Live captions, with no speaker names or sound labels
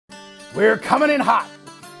We're coming in hot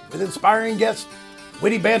with inspiring guests,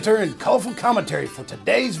 witty banter, and colorful commentary for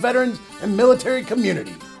today's veterans and military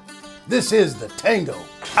community. This is the Tango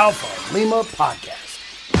Alpha Lima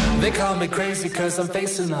podcast. They call me crazy cause I'm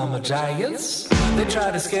facing all my giants. They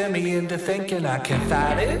try to scare me into thinking I can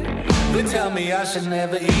fight it. They tell me I should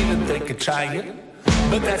never even think of trying.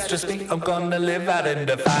 But that's just me, I'm gonna live out in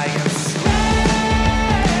defiance.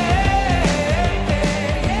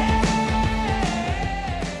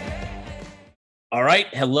 All right,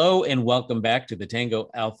 hello and welcome back to the Tango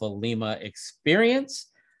Alpha Lima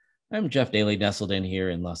experience. I'm Jeff Daly, nestled in here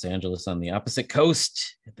in Los Angeles on the opposite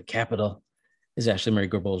coast. At the capital is Ashley Marie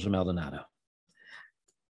Gorbolja Maldonado.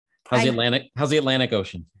 How's the Atlantic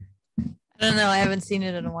Ocean? I don't know. I haven't seen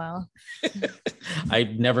it in a while. I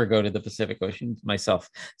never go to the Pacific Ocean myself.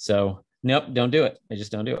 So nope, don't do it. I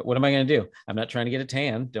just don't do it. What am I going to do? I'm not trying to get a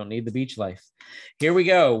tan. Don't need the beach life. Here we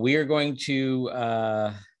go. We are going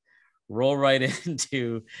to roll right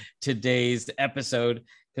into today's episode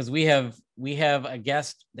because we have a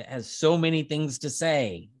guest that has so many things to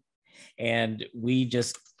say, and we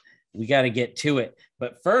got to get to it.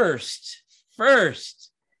 But first,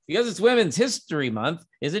 because it's Women's History Month,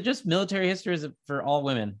 is it just military history? Is it for all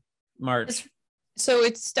women? March. So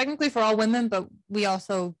it's technically for all women, but we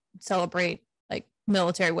also celebrate like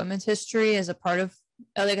military women's history as a part of,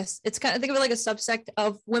 I guess it's kind of, think of it like a subsect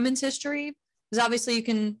of women's history, because obviously you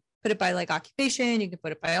can put it by like occupation, you can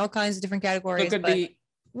put it by all kinds of different categories, but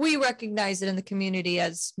we recognize it in the community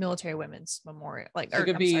as military women's memorial,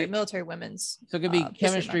 military women's. So it could be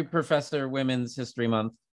chemistry professor Women's History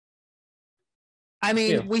Month. I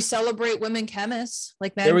mean, we celebrate women chemists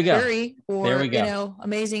like Madame Curie, or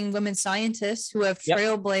amazing women scientists who have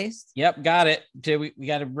trailblazed. Yep, got it. We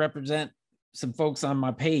got to represent some folks on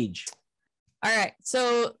my page. All right,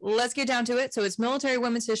 so let's get down to it. So it's Military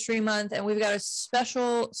Women's History Month, and we've got a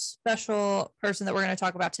special person that we're going to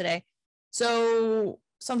talk about today. So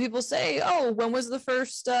some people say, oh, when was the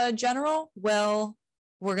first general? Well,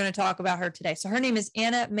 we're going to talk about her today. So her name is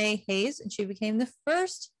Anna Mae Hays, and she became the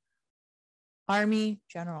first Army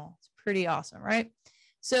general. It's pretty awesome, right?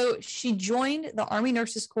 So she joined the Army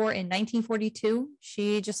Nurses Corps in 1942.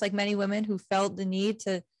 She, just like many women who felt the need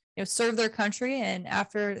to serve their country, and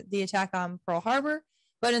after the attack on Pearl Harbor,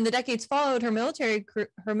 but in the decades followed, her military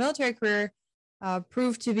career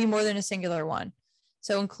proved to be more than a singular one.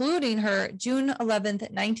 So including her June 11th,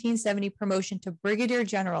 1970 promotion to Brigadier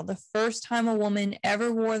General, the first time a woman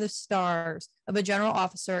ever wore the stars of a general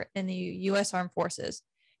officer in the U.S. Armed Forces.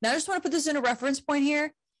 Now, I just want to put this in a reference point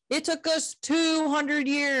here. It took us 200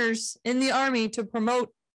 years in the Army to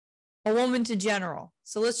promote a woman to general.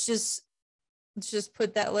 So let's just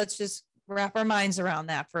wrap our minds around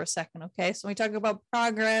that for a second, okay? So when we talk about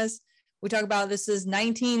progress, we talk about this is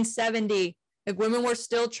 1970. Like, women were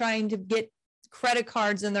still trying to get credit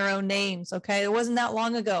cards in their own names, okay? It wasn't that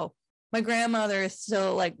long ago. My grandmother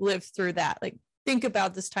still lived through that. Think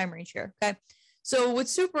about this time range here, okay? So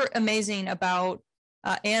what's super amazing about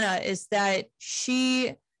Anna is that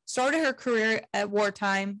she started her career at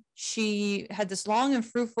wartime. She had this long and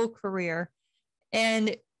fruitful career,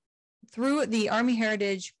 and through the Army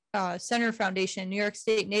Heritage Center Foundation, New York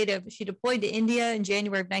State native, she deployed to India in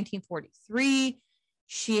January of 1943.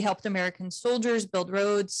 She helped American soldiers build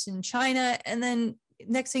roads in China. And then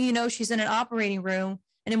next thing you know, she's in an operating room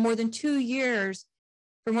and for more than 2 years,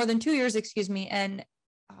 and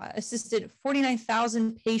assisted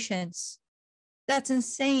 49,000 patients. That's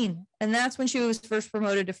insane. And that's when she was first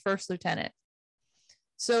promoted to first lieutenant.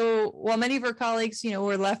 So while many of her colleagues,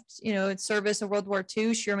 were left, in service in World War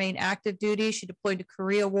II, she remained active duty. She deployed to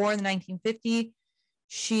Korea War in 1950.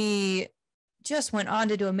 She just went on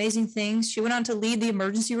to do amazing things. She went on to lead the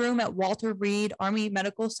emergency room at Walter Reed Army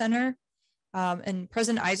Medical Center. And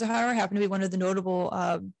President Eisenhower happened to be one of the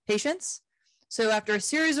notable patients. So after a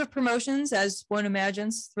series of promotions, as one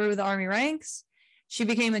imagines, through the Army ranks, she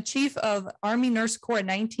became a chief of Army Nurse Corps in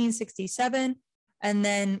 1967. And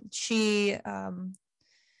then she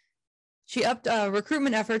upped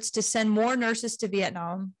recruitment efforts to send more nurses to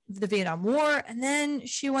the Vietnam War. And then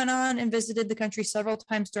she went on and visited the country several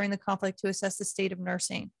times during the conflict to assess the state of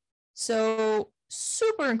nursing. So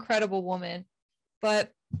super incredible woman.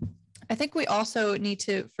 But I think we also need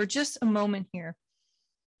to, for just a moment here,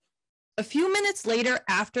 a few minutes later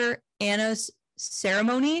after Anna's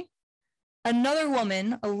ceremony, another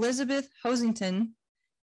woman, Elizabeth Hosington,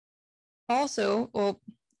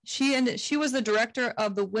 she was the director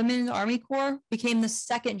of the Women's Army Corps, became the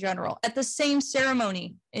second general at the same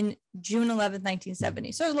ceremony in June 11th,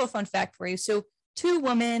 1970. So there's a little fun fact for you. So 2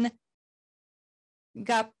 women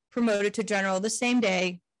got promoted to general the same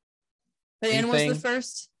day, but Anna was the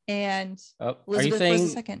first. and Oh, Elizabeth was the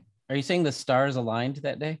second. Are you saying the stars aligned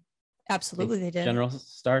that day? Absolutely, they did. General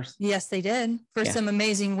stars? Yes, they did. For some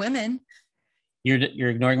amazing women. You're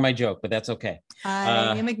ignoring my joke, but that's okay.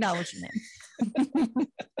 I am acknowledging it.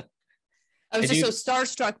 I was just so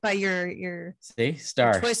starstruck by your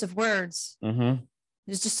choice of words. Mm-hmm.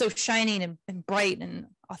 It's just so shining and bright and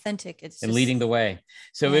authentic. It's and leading the way.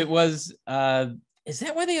 So it was. Is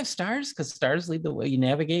that why they have stars? Because stars lead the way. You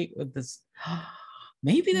navigate with this.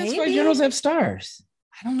 Maybe that's why generals have stars.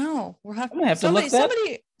 I don't know. I'm gonna have to look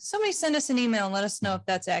that. Somebody send us an email and let us know if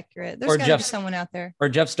that's accurate. There's got to be someone out there. Or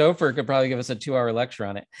Jeff Stouffer could probably give us a 2-hour lecture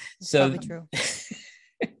on it. That's probably true.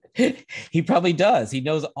 He probably does. He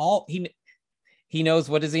knows all. He knows,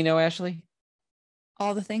 what does he know, Ashley?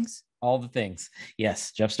 All the things. All the things.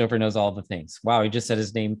 Yes, Jeff Stouffer knows all the things. Wow, he just said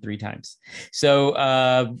his name 3 times.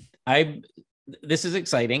 So this is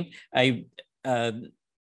exciting.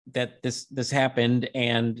 That this happened,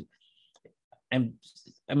 and I'm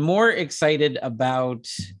more excited about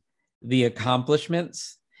the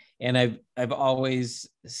accomplishments. And I've always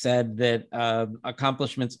said that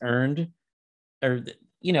accomplishments earned, or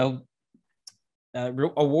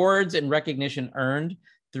awards and recognition earned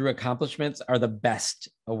through accomplishments are the best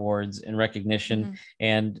awards and recognition. Mm-hmm.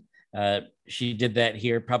 And she did that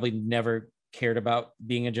here. Probably never cared about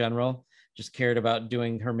being a general, just cared about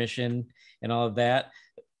doing her mission and all of that.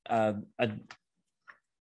 I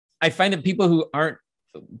find that people who aren't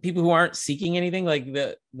seeking anything, like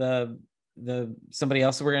the somebody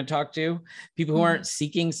else that we're going to talk to, people who aren't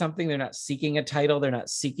seeking something, they're not seeking a title, they're not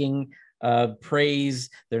seeking praise,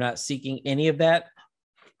 they're not seeking any of that,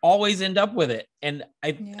 always end up with it. And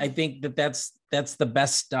I think that's the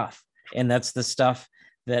best stuff, and that's the stuff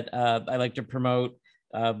that I like to promote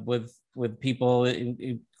with people,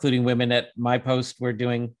 including women at my post. We're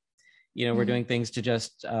doing things to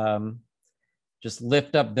just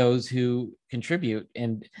lift up those who contribute,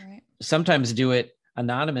 and sometimes do it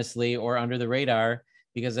anonymously or under the radar,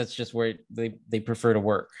 because that's just where they prefer to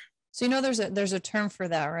work. So there's a term for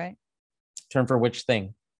that, right? Term for which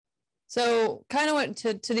thing? So kind of what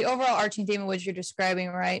to the overall arching theme of what you're describing,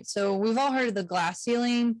 right? So we've all heard of the glass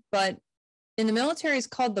ceiling, but in the military it's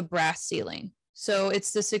called the brass ceiling. So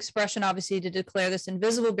it's this expression, obviously, to declare this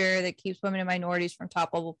invisible barrier that keeps women and minorities from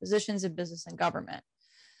top level positions in business and government.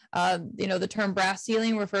 The term brass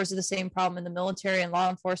ceiling refers to the same problem in the military and law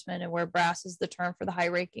enforcement, and where brass is the term for the high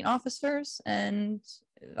ranking officers, and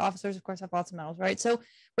officers, of course, have lots of medals, right? So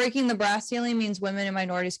breaking the brass ceiling means women and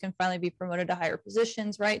minorities can finally be promoted to higher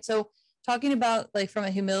positions, right? So talking about, like, from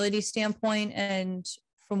a humility standpoint, and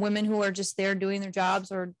from women who are just there doing their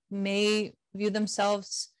jobs, or may view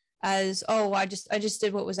themselves as, oh, I just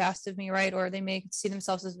did what was asked of me, right? Or they may see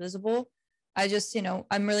themselves as visible.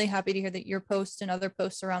 I'm really happy to hear that your post and other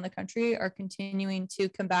posts around the country are continuing to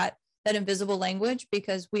combat that invisible language,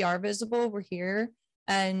 because we are visible, we're here.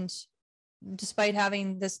 And despite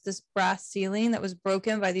having this brass ceiling that was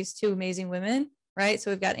broken by these 2 amazing women, right?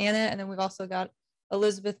 So we've got Anna, and then we've also got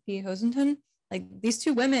Elizabeth P. Hosenton. Like, these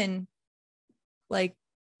 2 women, like,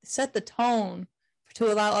 set the tone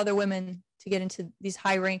to allow other women to get into these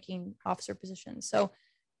high-ranking officer positions. So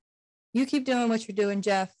you keep doing what you're doing,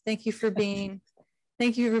 Jeff. Thank you for being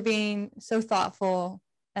so thoughtful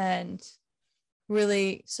and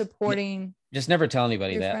really supporting. Just never tell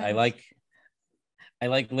anybody that. Friends. I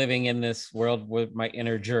like living in this world where my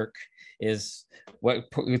inner jerk is what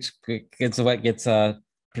gets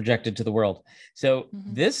projected to the world. So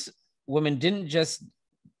this woman didn't just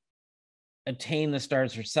attain the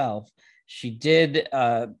stars herself. She did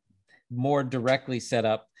more directly set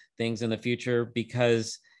up things in the future,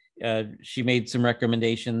 because she made some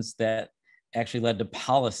recommendations that actually led to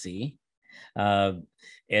policy.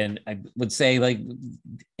 And I would say, like,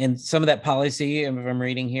 in some of that policy, if I'm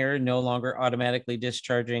reading here, no longer automatically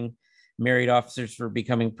discharging married officers for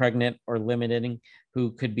becoming pregnant, or limiting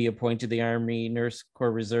who could be appointed to the Army Nurse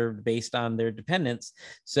Corps Reserve based on their dependents.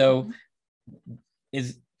 So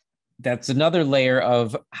that's another layer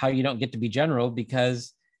of how you don't get to be general,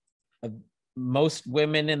 because most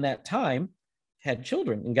women in that time had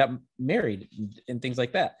children and got married and things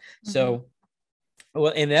like that. So,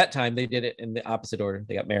 well, in that time, they did it in the opposite order.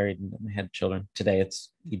 They got married and had children. Today, it's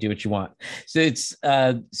you do what you want. So it's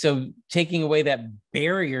so taking away that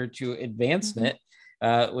barrier to advancement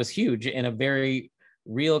was huge, and a very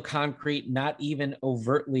real, concrete, not even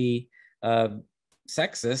overtly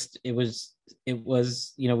sexist. It was we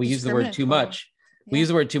use the word too much. We use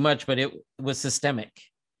the word too much, but it was systemic.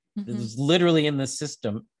 It was literally in the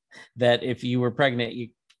system that if you were pregnant, you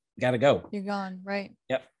got to go. You're gone, right?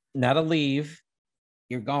 Yep. Not a leave.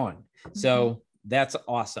 You're gone. So That's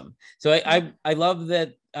awesome. So I love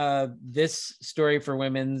that this story for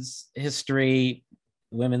women's history,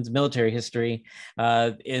 women's military history,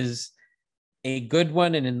 is a good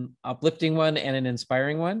one and an uplifting one and an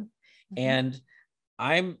inspiring one. And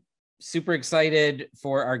I'm super excited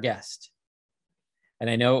for our guest. And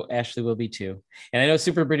I know Ashley will be too. And I know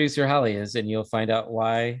super producer Holly is, and you'll find out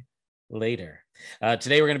why later.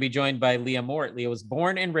 Today, we're going to be joined by Lia Mort. Lia was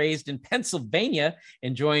born and raised in Pennsylvania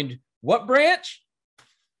and joined what branch?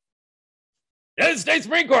 United States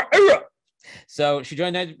Marine Corps. So she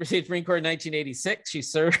joined the United States Marine Corps in 1986. She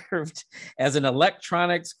served as an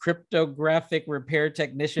electronics cryptographic repair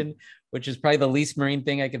technician, which is probably the least Marine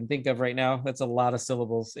thing I can think of right now. That's a lot of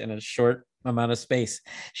syllables in a short amount of space.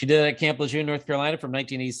 She did it at Camp Lejeune, North Carolina from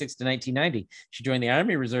 1986 to 1990. She joined the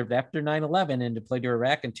Army Reserve after 9/11 and deployed to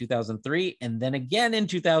Iraq in 2003 and then again in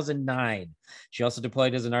 2009. She also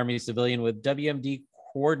deployed as an Army civilian with WMD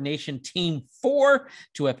Coordination Team 4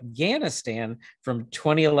 to Afghanistan from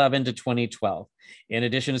 2011 to 2012. In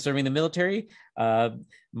addition to serving the military,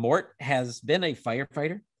 Mort has been a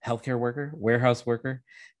firefighter, healthcare worker, warehouse worker,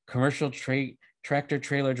 commercial tractor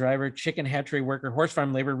trailer driver, chicken hatchery worker, horse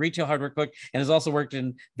farm labor, retail hardware cook, and has also worked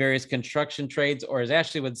in various construction trades, or as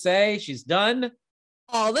Ashley would say, she's done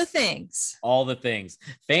all the things. All the things.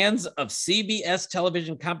 Fans of CBS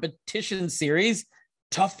television competition series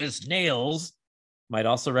Tough as Nails might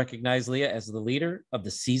also recognize Lia as the leader of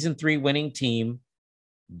the season 3 winning team,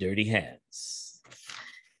 Dirty Hands.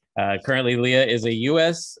 Currently, Lia is a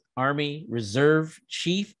U.S. Army Reserve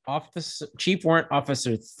Chief Warrant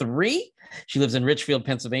Officer 3. She lives in Richfield,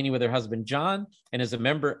 Pennsylvania with her husband, John, and is a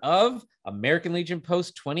member of American Legion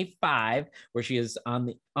Post 25, where she is on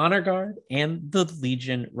the Honor Guard and the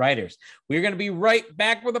Legion Riders. We're going to be right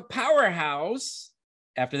back with a powerhouse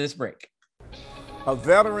after this break. A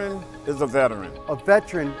veteran is a veteran. A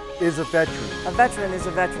veteran is a veteran. A veteran is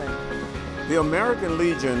a veteran. The American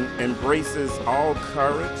Legion embraces all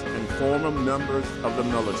current and former members of the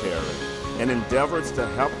military and endeavors to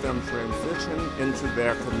help them transition into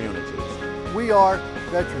their communities. We are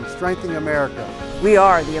Veterans Strengthening America. We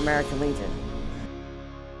are the American Legion.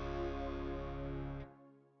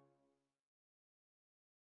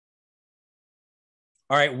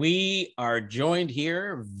 All right, we are joined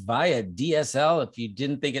here via DSL. If you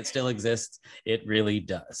didn't think it still exists, it really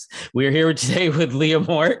does. We're here today with Lia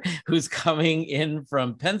Mort, who's coming in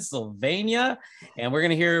from Pennsylvania, and we're going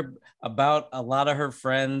to hear about a lot of her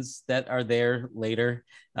friends that are there later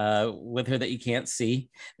with her that you can't see.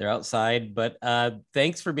 They're outside, but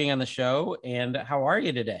thanks for being on the show. And how are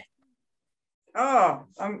you today? Oh,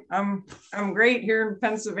 I'm great here in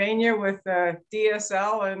Pennsylvania with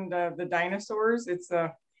DSL and the dinosaurs.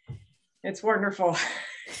 It's wonderful.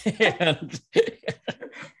 And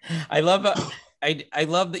I love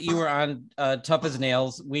that you were on Tough as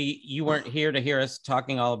Nails. You weren't here to hear us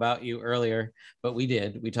talking all about you earlier, but we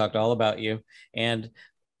did. We talked all about you. And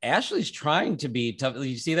Ashley's trying to be tough.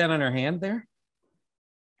 You see that on her hand there?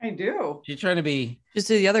 I do. She's trying to be. Just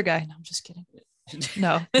do the other guy. No, I'm just kidding.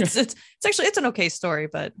 No, it's actually an okay story,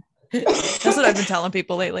 but that's what I've been telling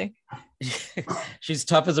people lately. She's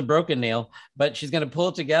tough as a broken nail, but she's going to pull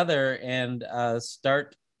it together and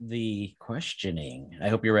start the questioning. I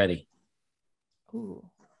hope you're ready. Ooh.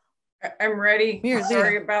 I'm ready. Here,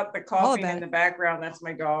 sorry about the coughing in the background. That's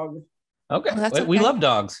my dog. Okay. Oh, that's We okay. love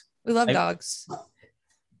dogs. We love dogs.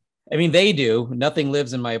 I mean, they do. Nothing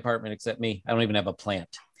lives in my apartment except me. I don't even have a plant.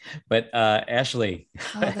 But Ashley.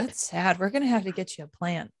 Oh, that's sad. We're going to have to get you a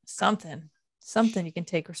plant. Something you can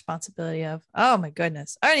take responsibility of. Oh my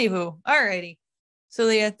goodness. Anywho. All righty. So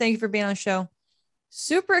Lia, thank you for being on the show.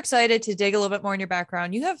 Super excited to dig a little bit more in your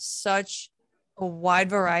background. You have such a wide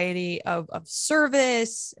variety of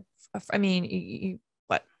service. I mean, you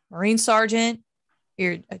Marine Sergeant,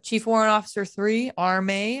 you're a Chief Warrant Officer 3,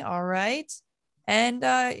 Army. All right. And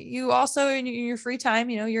you also, in your free time,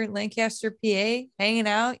 you're in Lancaster, PA, hanging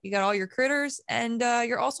out. You got all your critters, and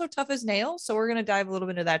you're also tough as nails. So we're going to dive a little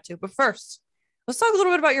bit into that too. But first, let's talk a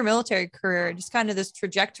little bit about your military career, just kind of this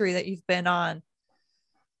trajectory that you've been on.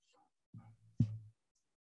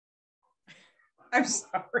 I'm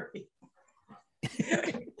sorry.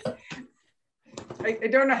 I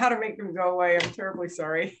don't know how to make them go away. I'm terribly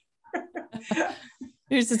sorry.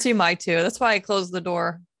 Here's the team I too. That's why I closed the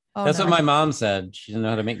door. Oh, That's no. what my mom said. She didn't know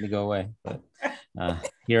how to make me go away, but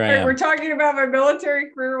here I am. We're talking about my military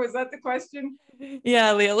career. Was that the question?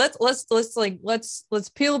 Yeah, Lia. Let's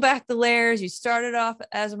peel back the layers. You started off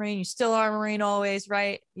as a Marine. You still are a Marine always,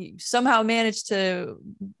 right? You somehow managed to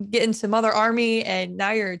get into Mother Army, and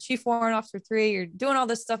now you're a Chief Warrant Officer 3. You're doing all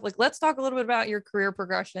this stuff. Let's talk a little bit about your career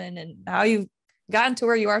progression and how you gotten to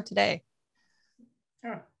where you are today.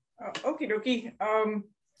 Okie dokie.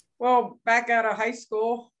 Well, back out of high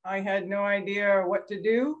school, I had no idea what to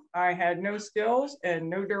do. I had no skills and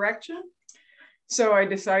no direction. So I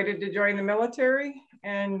decided to join the military,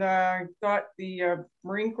 and thought the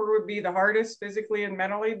Marine Corps would be the hardest physically and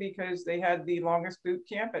mentally because they had the longest boot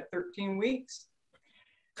camp at 13 weeks.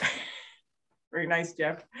 Very nice,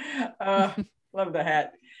 Jeff. Love the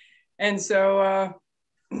hat. And so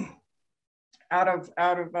out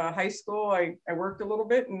of high school, I worked a little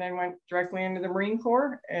bit and then went directly into the Marine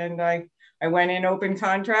Corps. And I went in open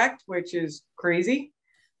contract, which is crazy,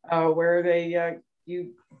 where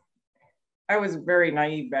I was very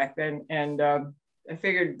naive back then. And I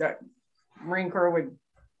figured that Marine Corps would,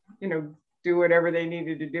 do whatever they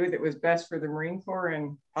needed to do that was best for the Marine Corps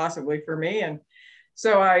and possibly for me. And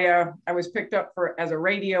so I was picked up as a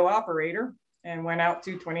radio operator and went out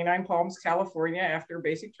to 29 Palms, California after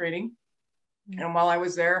basic training. And while I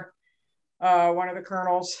was there, one of the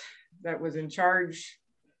colonels that was in charge,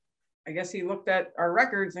 I guess he looked at our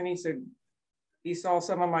records and he said, he saw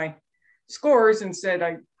some of my scores and said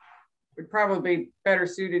I would probably be better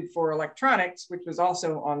suited for electronics, which was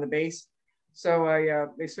also on the base.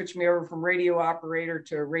 So they switched me over from radio operator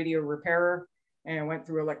to radio repairer and went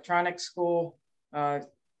through electronics school,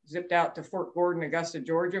 zipped out to Fort Gordon, Augusta,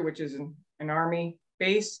 Georgia, which is an Army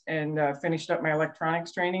base, and finished up my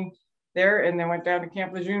electronics training there, and then went down to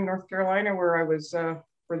Camp Lejeune, North Carolina, where I was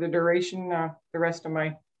for the duration, the rest of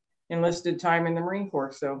my enlisted time in the Marine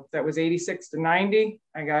Corps. So that was 86 to 90.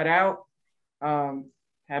 I got out,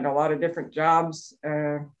 had a lot of different jobs.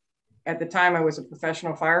 At the time, I was a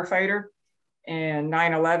professional firefighter, and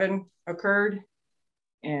 9/11 occurred.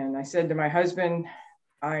 And I said to my husband,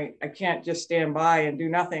 I can't just stand by and do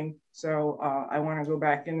nothing. So I want to go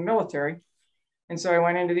back in the military. And so I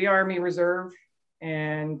went into the Army Reserve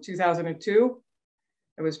in 2002.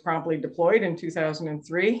 I was promptly deployed in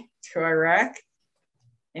 2003 to Iraq.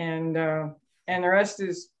 And the rest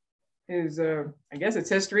is I guess it's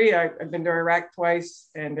history. I've been to Iraq twice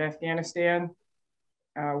and Afghanistan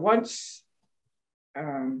once.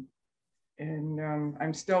 I'm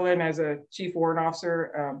still in as a Chief Warrant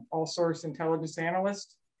Officer, all source intelligence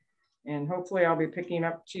analyst. And hopefully I'll be picking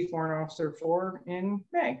up Chief Warrant Officer 4 in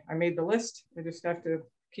May. I made the list. I just have to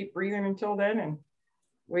keep breathing until then and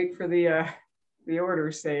wait for the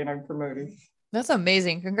orders saying I'm promoted. That's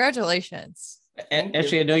amazing. Congratulations.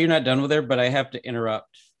 Actually, I know you're not done with her, but I have to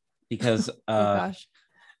interrupt because Oh, gosh.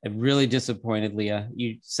 I'm really disappointed, Leah.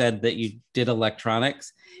 You said that you did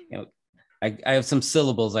electronics. I have some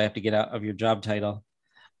syllables I have to get out of your job title.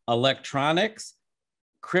 Electronics,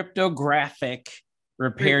 cryptographic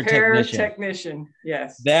repair technician.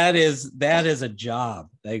 Yes. That is a job.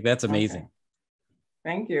 That's amazing. Okay.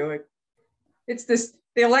 Thank you.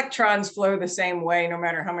 The electrons flow the same way, no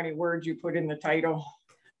matter how many words you put in the title.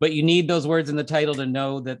 But you need those words in the title to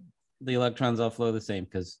know that the electrons all flow the same,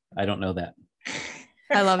 because I don't know that.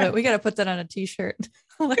 I love it. We got to put that on a t-shirt.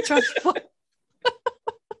 Electrons flow.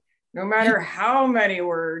 No matter how many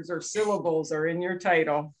words or syllables are in your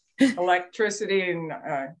title, electricity and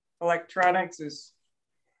electronics is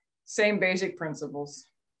same basic principles.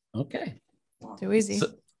 Okay. Too easy.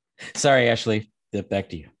 Sorry, Ashley. Back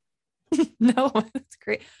to you. No, that's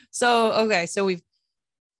great. So we've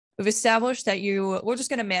established that we're just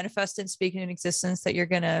going to manifest and speak in existence that you're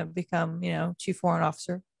going to become, Chief Warrant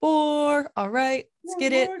Officer 4. All right, let's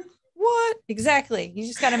get it. What? Exactly. You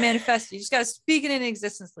just got to manifest. You just got to speak it in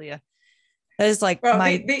existence, Leah. That is like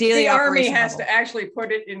my daily the Army operation has level. to actually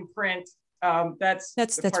put it in print. That's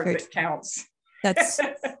part great. that counts. That's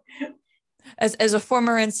as a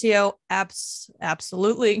former NCO,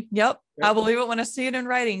 absolutely. Yep. I believe it when I see it in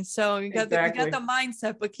writing. So you got the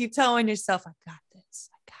mindset, but keep telling yourself, I got this.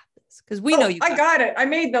 Because we know you got it. I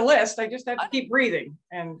made the list. I just have to keep breathing.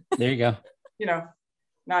 And there you go.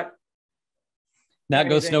 Not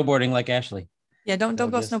go snowboarding like Ashley. Yeah, don't go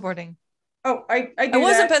snowboarding. Oh, I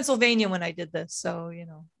was in Pennsylvania when I did this, so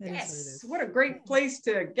yes. What a great place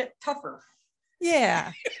to get tougher.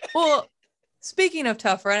 Yeah. Well, speaking of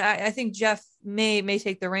tougher, I think Jeff may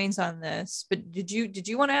take the reins on this. But did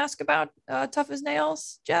you want to ask about tough as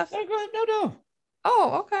nails, Jeff? No.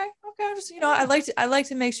 Oh, okay. Just, I like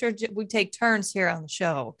to make sure we take turns here on the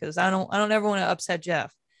show because I don't ever want to upset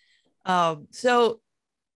Jeff. So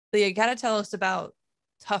you got to tell us about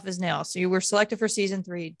Tough as Nails. So you were selected for season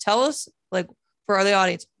 3. Tell us, for the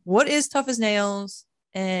audience, what is Tough as Nails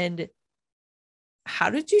and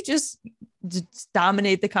how did you just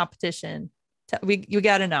dominate the competition? You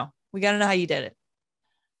got to know. We got to know how you did it.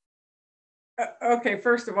 Okay,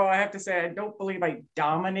 first of all, I have to say I don't believe I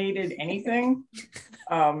dominated anything.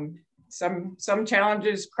 Some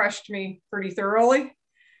challenges crushed me pretty thoroughly.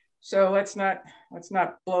 So let's not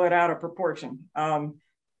blow it out of proportion.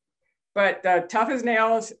 But Tough as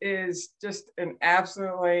Nails is just an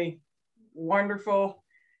absolutely wonderful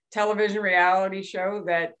television reality show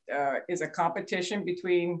that is a competition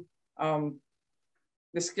between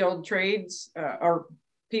the skilled trades or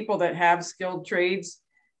people that have skilled trades.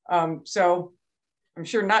 So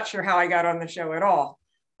I'm not sure how I got on the show at all.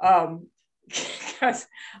 Because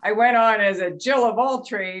I went on as a Jill of all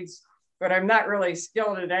trades, but I'm not really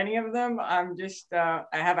skilled at any of them. I'm just, I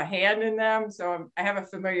have a hand in them. So I have a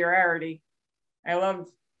familiarity. I love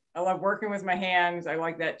working with my hands. I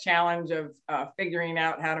like that challenge of figuring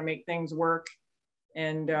out how to make things work.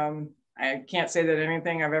 And I can't say that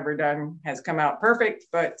anything I've ever done has come out perfect,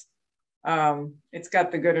 but it's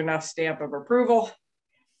got the good enough stamp of approval.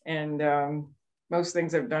 And most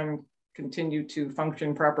things I've done continue to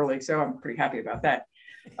function properly. So I'm pretty happy about that.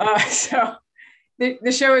 So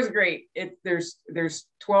the show is great. There's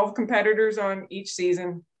 12 competitors on each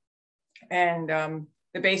season. And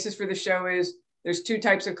the basis for the show is there's two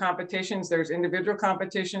types of competitions. There's individual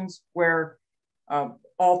competitions where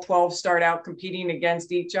all 12 start out competing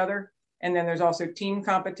against each other. And then there's also team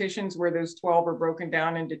competitions where those 12 are broken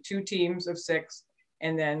down into 2 teams of 6.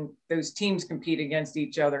 And then those teams compete against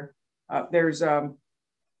each other. There's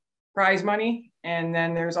prize money. And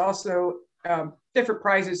then there's also different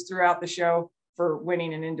prizes throughout the show for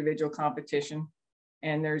winning an individual competition.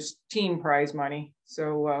 And there's team prize money.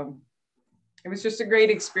 So it was just a great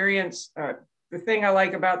experience. The thing I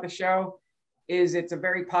like about the show is it's a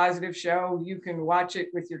very positive show. You can watch it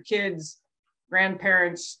with your kids,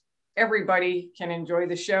 grandparents, everybody can enjoy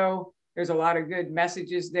the show. There's a lot of good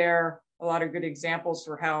messages there, a lot of good examples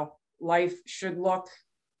for how life should look,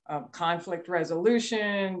 conflict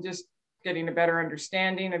resolution, just getting a better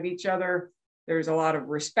understanding of each other. There's a lot of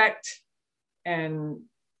respect and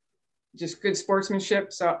just good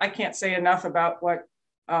sportsmanship. So I can't say enough about what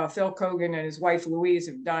Phil Kogan and his wife Louise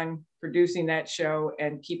have done producing that show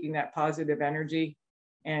and keeping that positive energy.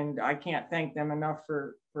 And I can't thank them enough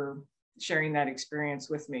for sharing that experience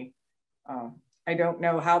with me. I don't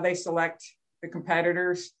know how they select the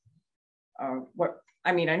competitors.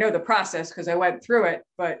 I know the process because I went through it,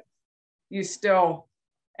 but you still,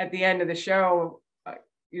 at the end of the show,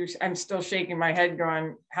 I'm still shaking my head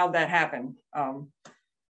going, how'd that happen?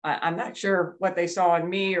 I'm not sure what they saw in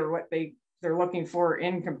me or what they're looking for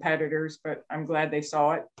in competitors, but I'm glad they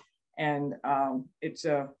saw it. And it's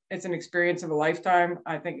an experience of a lifetime.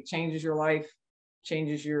 I think it changes your life,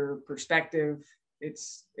 changes your perspective.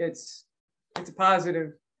 It's a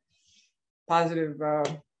positive,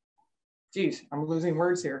 geez, I'm losing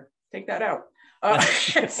words here. Take that out.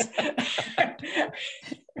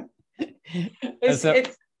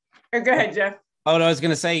 Go ahead, Jeff. Oh, no, I was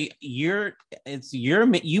going to say you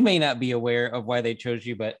may not be aware of why they chose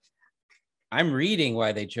you, but I'm reading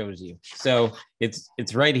why they chose you. So it's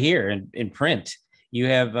right here in print. You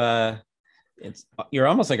have you're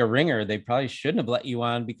almost like a ringer. They probably shouldn't have let you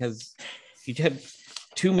on because you have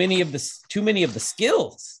too many of the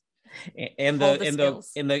skills and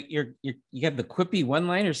you have the quippy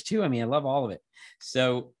one-liners too. I mean, I love all of it.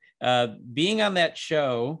 So being on that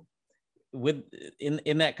show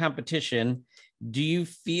in that competition, do you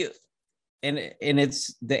feel, and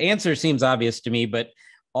it's, the answer seems obvious to me, but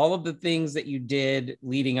all of the things that you did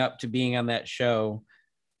leading up to being on that show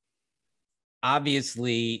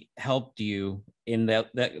obviously helped you in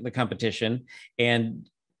the competition. And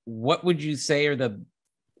what would you say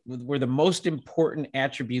were the most important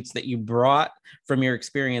attributes that you brought from your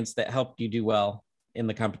experience that helped you do well in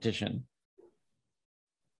the competition?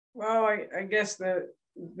 Well, I guess the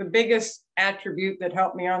biggest attribute that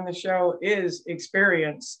helped me on the show is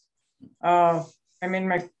experience. I'm in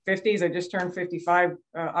my 50s. I just turned 55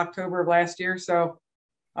 October of last year. So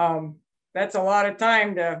that's a lot of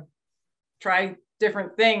time to try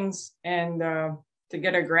different things and to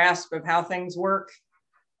get a grasp of how things work.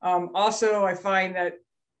 Also, I find that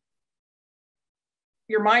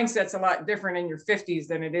your mindset's a lot different in your 50s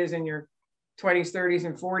than it is in your 20s, 30s,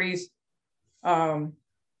 and 40s.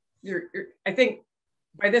 I think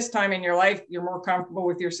by this time in your life, you're more comfortable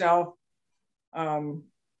with yourself.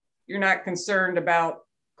 You're not concerned about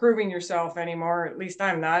proving yourself anymore. At least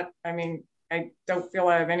I'm not. I mean, I don't feel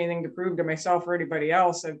I have anything to prove to myself or anybody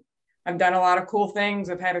else. I've done a lot of cool things.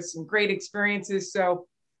 I've had some great experiences. So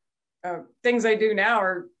things I do now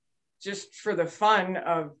are just for the fun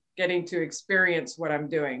of getting to experience what I'm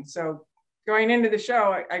doing. So going into the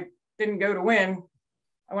show, I didn't go to win.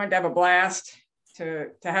 I went to have a blast,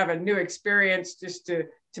 to have a new experience, just to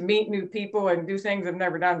meet new people and do things I've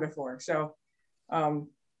never done before. So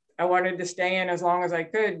I wanted to stay in as long as I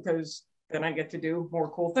could because then I get to do more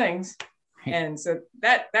cool things. And so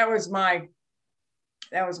that was my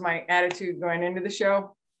attitude going into the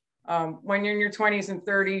show. When you're in your 20s and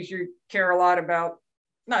 30s, you care a lot about,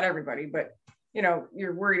 not everybody, but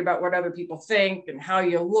you're worried about what other people think and how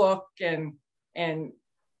you look and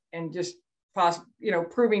just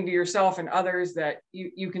proving to yourself and others that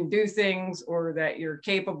you can do things or that you're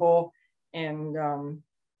capable. And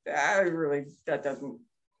that doesn't,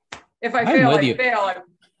 if I fail, I fail.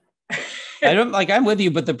 I'm with you,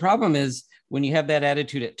 but the problem is when you have that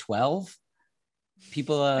attitude at 12,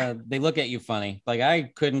 people, they look at you funny. Like, I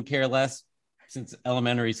couldn't care less since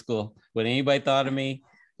elementary school what anybody thought of me.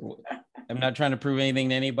 I'm not trying to prove anything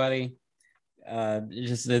to anybody.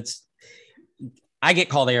 I get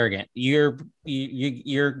called arrogant. You're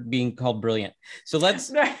being called brilliant. So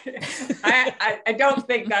let's. I don't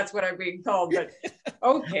think that's what I'm being called, but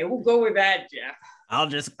okay, we'll go with that, Jeff.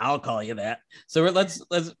 I'll call you that. So let's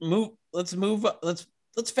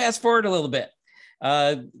fast forward a little bit,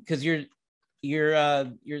 because you're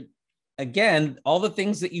again, all the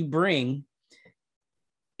things that you bring,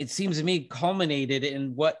 it seems to me, culminated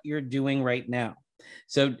in what you're doing right now.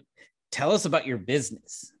 So tell us about your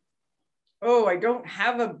business. Oh, I don't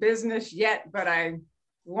have a business yet, but I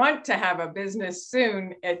want to have a business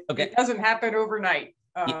soon. It doesn't happen overnight.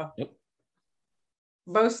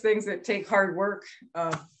 Most things that take hard work,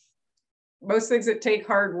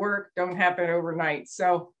 don't happen overnight.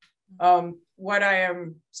 So what I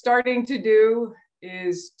am starting to do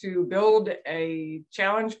is to build a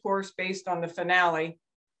challenge course based on the finale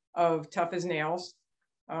of Tough as Nails.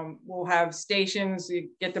 We'll have stations, you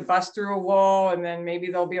get to bust through a wall, and then maybe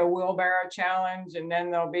there'll be a wheelbarrow challenge, and then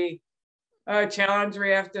there'll be a challenge where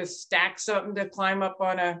you have to stack something to climb up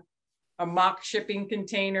on a mock shipping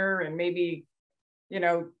container, and maybe,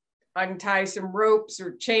 untie some ropes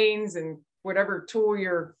or chains, and whatever tool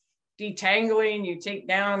you're detangling, you take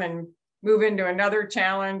down and move into another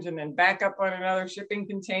challenge, and then back up on another shipping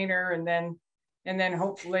container, and then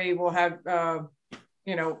hopefully we'll have a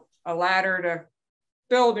ladder to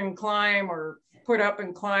build and climb, or put up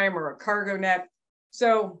and climb, or a cargo net.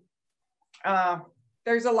 So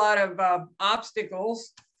there's a lot of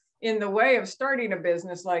obstacles in the way of starting a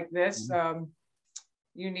business like this.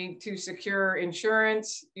 You need to secure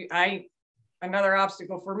insurance. Another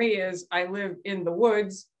obstacle for me is I live in the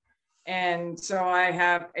woods, and so I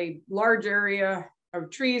have a large area of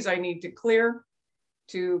trees I need to clear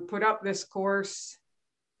to put up this course.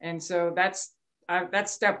 And so that's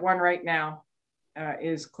step one right now.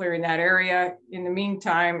 Is clearing that area. In the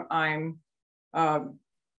meantime, I'm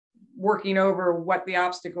working over what the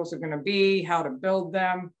obstacles are going to be, how to build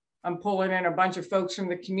them. I'm pulling in a bunch of folks from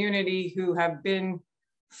the community who have been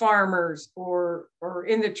farmers or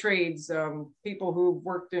in the trades, people who've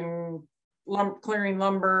worked in clearing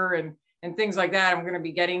lumber and things like that. I'm going to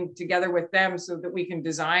be getting together with them so that we can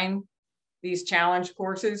design these challenge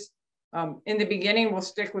courses. In the beginning, we'll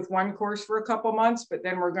stick with one course for a couple months, but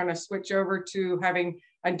then we're going to switch over to having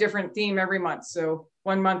a different theme every month. So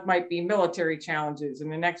one month might be military challenges,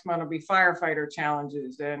 and the next month will be firefighter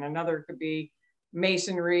challenges, and another could be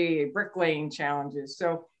masonry, bricklaying challenges.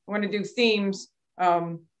 So I want to do themes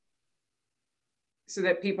so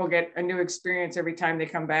that people get a new experience every time they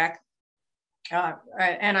come back.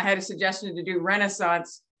 And I had a suggestion to do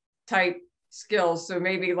Renaissance type skills. So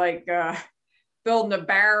maybe like building a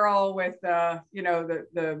barrel with the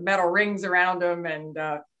metal rings around them and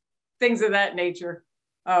things of that nature.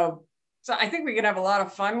 So I think we can have a lot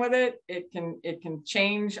of fun with it. It can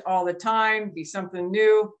change all the time, be something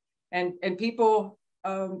new, and people.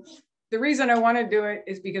 The reason I want to do it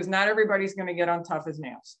is because not everybody's going to get on Tough as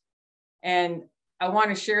Nails, and I want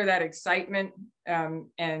to share that excitement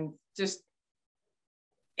and just.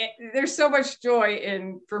 There's so much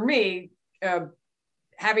joy for me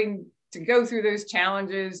having to go through those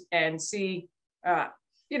challenges and see, kind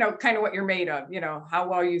of what you're made of, how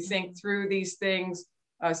well you think through these things.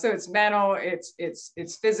 So it's mental,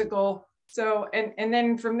 it's physical. So, and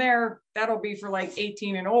then from there, that'll be for like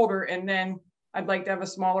 18 and older. And then I'd like to have a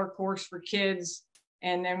smaller course for kids.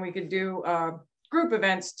 And then we could do group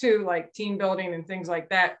events too, like team building and things like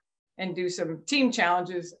that, and do some team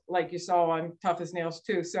challenges like you saw on Tough as Nails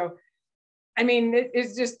too. So, I mean,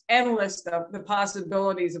 it's just endless the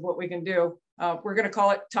possibilities of what we can do. We're going to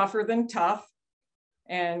call it Tougher Than Tough,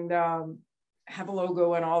 and have a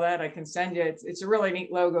logo and all that. I can send you. It's a really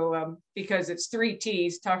neat logo because it's 3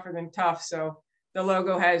 T's, Tougher Than Tough. So the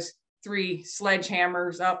logo has 3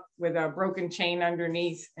 sledgehammers up with a broken chain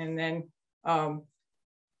underneath, and then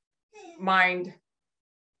mind,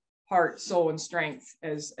 heart, soul, and strength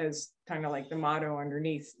as kind of like the motto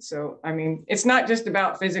underneath. So, I mean, it's not just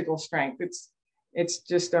about physical strength. It's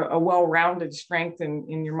just a well-rounded strength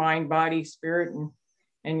in your mind, body, spirit,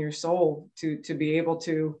 and your soul to be able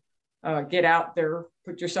to get out there,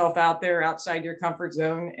 put yourself out there outside your comfort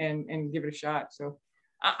zone and give it a shot. So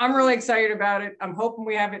I'm really excited about it. I'm hoping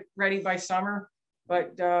we have it ready by summer,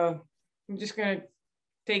 but I'm just going to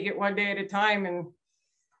take it one day at a time and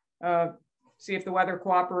see if the weather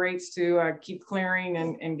cooperates to keep clearing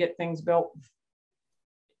and get things built.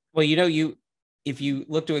 Well, if you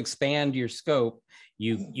look to expand your scope,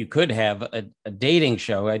 you could have a dating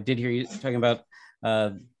show. I did hear you talking about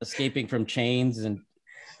escaping from chains and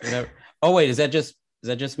whatever. Oh wait, is that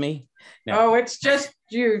just me? No. Oh, it's just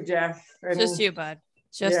you, Jeff. Just you, bud.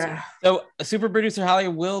 Just you. So super producer Holly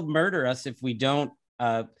will murder us if we don't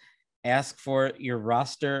ask for your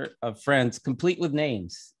roster of friends, complete with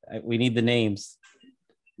names. We need the names.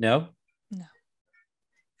 No? No.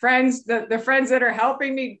 Friends, the friends that are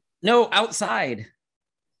helping me. No, outside.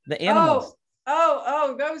 The animals.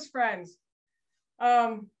 Oh, those friends.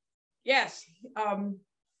 Yes.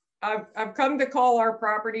 I've come to call our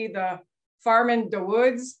property the Farm in the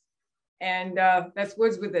Woods, and that's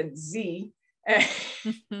woods with a Z.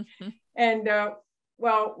 And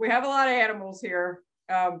well, we have a lot of animals here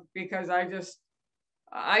because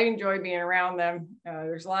I enjoy being around them.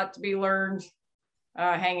 There's a lot to be learned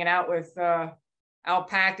hanging out with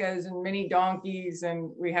alpacas and mini donkeys,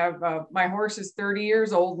 and we have my horse is 30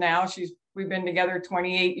 years old now. We've been together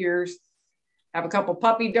 28 years. Have a couple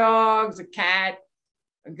puppy dogs, a cat,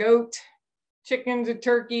 a goat, chickens, a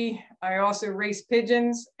turkey. I also race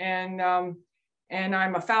pigeons, and I'm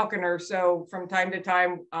a falconer. So from time to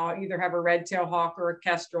time, I'll either have a red-tailed hawk or a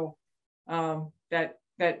kestrel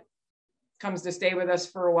that comes to stay with us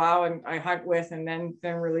for a while, and I hunt with, and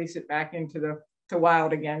then release it back into the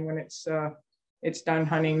wild again when it's done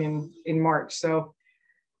hunting in March. So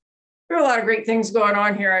there are a lot of great things going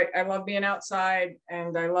on here. I love being outside,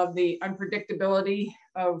 and I love the unpredictability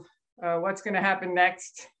of what's going to happen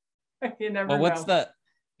next. You never know.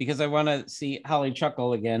 Because I want to see Holly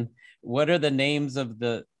chuckle again. What are the names of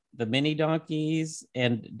the mini donkeys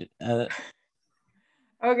and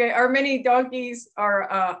Okay, our mini donkeys are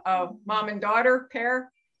a mom and daughter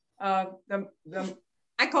pair. I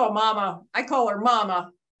call her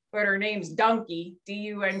Mama, but her name's Dunky,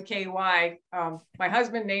 D-U-N-K-Y. My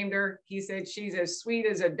husband named her. He said she's as sweet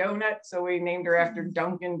as a donut, so we named her after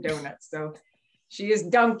Dunkin' Donuts. So she is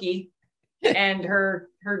Dunky, and her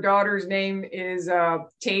daughter's name is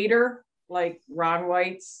Tater, like Ron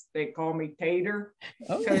White's. They call me Tater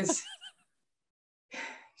because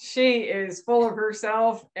she is full of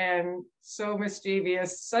herself and so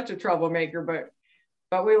mischievous, such a troublemaker,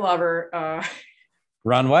 but we love her.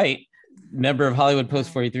 Ron White, member of Hollywood Post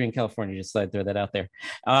 43 in California. Just thought I'd throw that out there.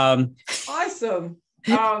 Awesome.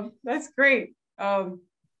 That's great. I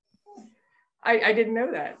didn't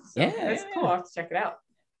know that. So that's cool. I'll have to check it out.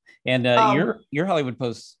 And your Hollywood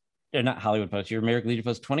Post, or not Hollywood Post, your American Legion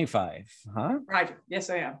Post 25, huh? Roger. Yes,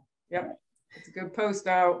 I am. Yep. It's a good post.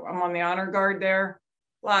 I'm on the honor guard there.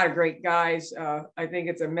 A lot of great guys. I think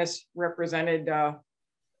it's a misrepresented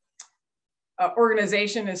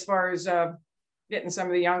organization as far as getting some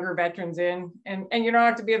of the younger veterans in. And you don't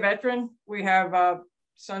have to be a veteran. We have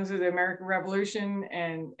Sons of the American Revolution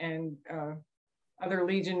and other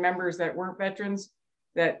Legion members that weren't veterans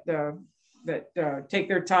that take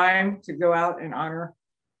their time to go out and honor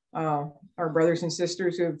our brothers and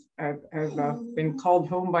sisters who have been called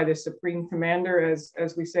home by the Supreme Commander,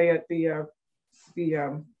 as we say at the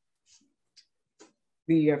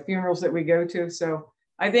funerals that we go to. So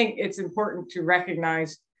I think it's important to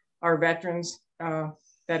recognize our veterans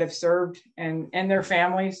that have served and their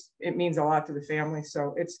families. It means a lot to the families.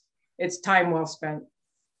 So it's time well spent.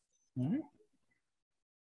 All right.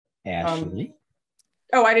 Ashley.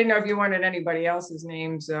 I didn't know if you wanted anybody else's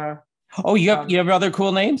names. You have other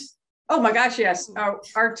cool names? Oh my gosh, yes.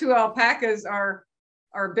 Our two alpacas are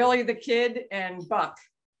Billy the Kid and Buck.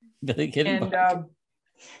 Billy Kid and Buck.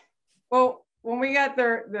 Well, when we got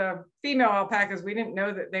the female alpacas, we didn't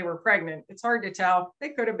know that they were pregnant. It's hard to tell. They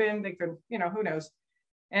could have been, who knows.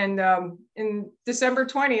 And in December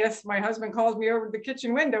 20th, my husband calls me over to the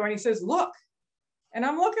kitchen window and he says, look. And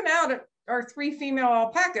I'm looking out at our three female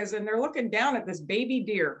alpacas and they're looking down at this baby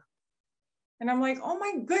deer. And I'm like, oh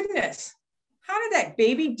my goodness, how did that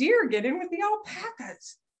baby deer get in with the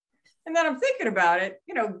alpacas? And then I'm thinking about it,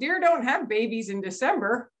 deer don't have babies in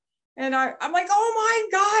December. And I'm like, oh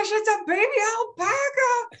my gosh, it's a baby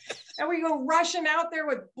alpaca. And we go rushing out there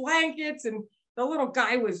with blankets, and the the little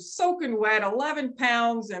guy was soaking wet, 11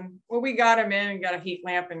 pounds. And well, we got him in and got a heat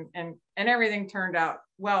lamp and everything turned out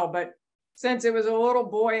well. But since it was a little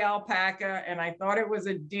boy alpaca and I thought it was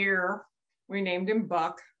a deer, we named him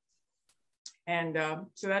Buck. And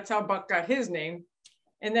so that's how Buck got his name.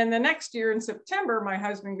 And then the next year in September, my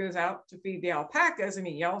husband goes out to feed the alpacas and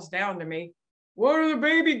he yells down to me, "One of the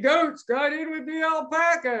baby goats got in with the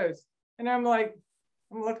alpacas." And I'm like,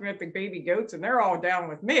 I'm looking at the baby goats and they're all down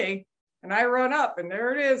with me. And I run up and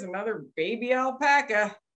there it is, another baby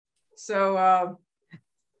alpaca. So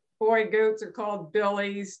boy goats are called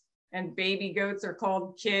Billies and baby goats are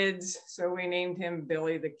called Kids. So we named him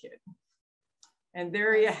Billy the Kid. And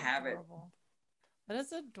there you have it. That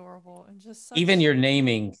is adorable. And just such, even your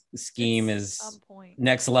naming scheme is on point.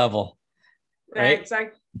 next level. Right?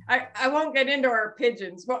 Thanks. I won't get into our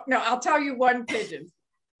pigeons. Well, no, I'll tell you one pigeon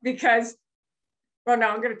because, well, no,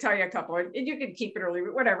 I'm going to tell you a couple. And you can keep it or leave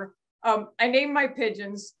it, whatever. I named my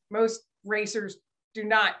pigeons. Most racers do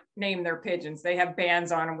not name their pigeons. They have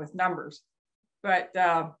bands on them with numbers. But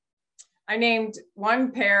I named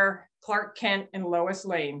one pair Clark Kent and Lois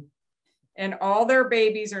Lane. And all their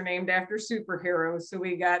babies are named after superheroes. So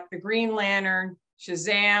we got the Green Lantern,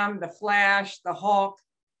 Shazam, the Flash, the Hulk,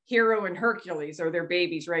 Hero, and Hercules are their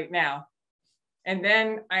babies right now. And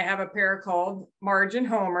then I have a pair called Marge and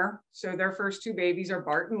Homer. So their first two babies are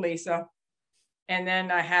Bart and Lisa. And then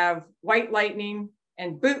I have White Lightning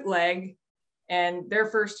and Bootleg. And their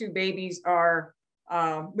first two babies are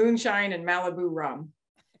Moonshine and Malibu Rum.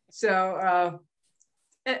 So,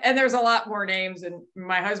 and there's a lot more names. And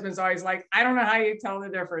my husband's always like, I don't know how you tell the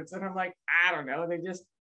difference. And I'm like, I don't know. They just,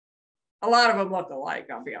 a lot of them look alike,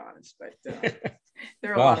 I'll be honest. But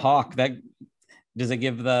they're well, Hawk, that does it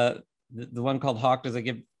give the one called Hawk, does it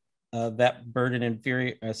give that bird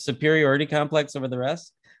an superiority complex over the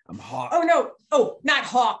rest? I'm Hawk. Oh, no. Oh, not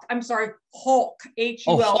Hawk. I'm sorry. Hulk.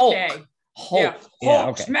 H-U-L-K. Oh, Hulk. Yeah. Yeah, Hulk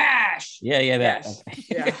okay. smash. Yeah, that. Yes.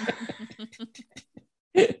 Okay.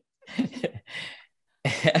 Yeah.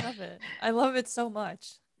 I love it. I love it so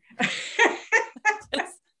much.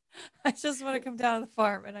 I just want to come down to the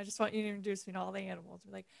farm and I just want you to introduce me to all the animals.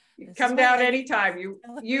 We're like, come down anytime.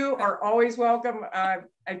 You are always welcome. I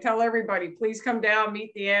tell everybody, please come down,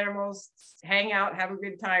 meet the animals, hang out, have a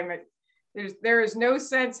good time. There is no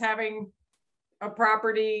sense having a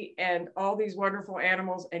property and all these wonderful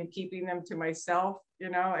animals and keeping them to myself. You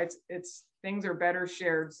know, it's things are better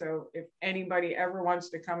shared. So if anybody ever wants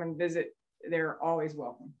to come and visit, they're always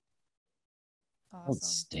welcome. Awesome.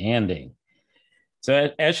 Outstanding.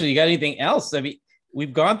 So Ashley, you got anything else? I mean,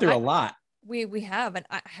 we've gone through a lot. We have, and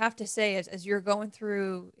I have to say, as you're going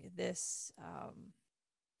through this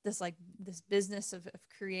this business of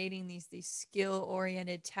creating these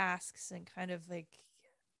skill-oriented tasks and kind of like,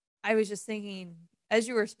 I was just thinking as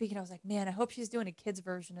you were speaking, I was like, man, I hope she's doing a kid's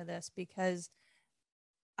version of this, because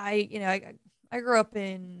I grew up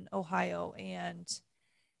in Ohio, and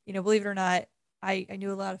believe it or not, I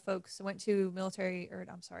knew a lot of folks. I went to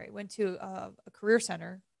a career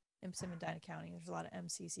center in Medina County. There's a lot of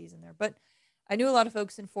MCCs in there, but I knew a lot of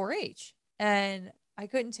folks in 4-H, and I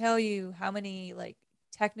couldn't tell you how many like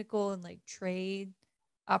technical and like trade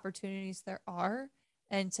opportunities there are,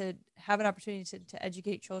 and to have an opportunity to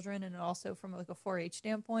educate children, and also from like a 4-H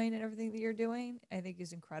standpoint and everything that you're doing, I think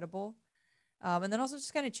is incredible. And then also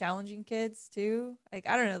just kind of challenging kids too. Like,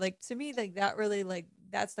 I don't know, like to me, like that really, like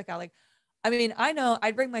that stuck out. Like, I mean, I know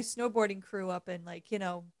I'd bring my snowboarding crew up and like,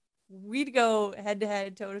 we'd go head to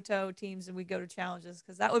head, toe to toe teams, and we'd go to challenges,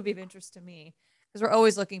 because that would be of interest to me, because we're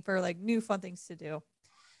always looking for like new fun things to do.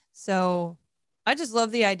 So I just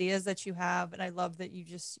love the ideas that you have. And I love that you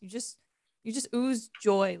just ooze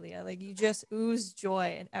joy, Leah. Like you just ooze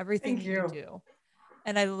joy in everything you do.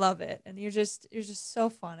 And I love it. And you're just so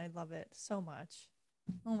fun. I love it so much.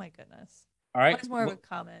 Oh my goodness. All right. Mine's more of a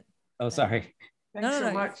comment. Oh, sorry. Thanks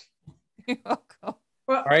so much. You're welcome.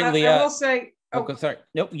 Well, all right, Leah. I will say. Oh, sorry.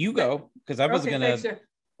 Nope, you go, because I was gonna.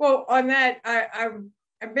 Well, on that,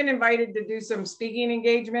 I've been invited to do some speaking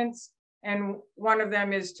engagements, and one of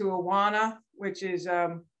them is to Awana, which is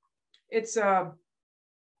it's a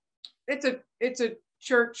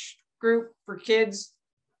church group for kids,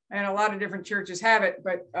 and a lot of different churches have it,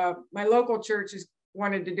 but my local church has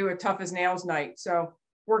wanted to do a tough as nails night, so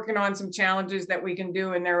working on some challenges that we can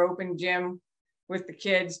do in their open gym with the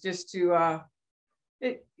kids, just to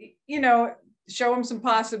show them some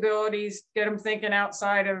possibilities, get them thinking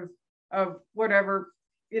outside of whatever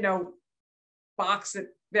box that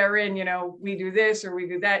they're in. We do this or we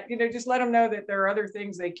do that, just let them know that there are other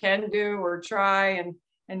things they can do or try,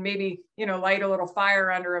 and maybe light a little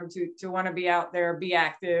fire under them to want to be out there, be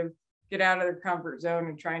active, get out of their comfort zone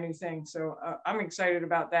and try new things. So I'm excited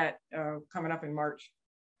about that coming up in March.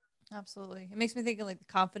 Absolutely. It makes me think of like the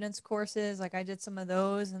confidence courses. Like I did some of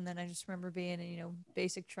those, and then I just remember being in,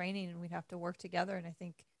 basic training, and we'd have to work together. And I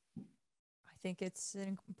think it's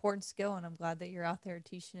an important skill, and I'm glad that you're out there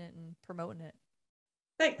teaching it and promoting it.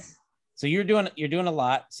 Thanks. So you're doing a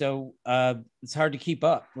lot. So it's hard to keep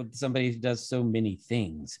up with somebody who does so many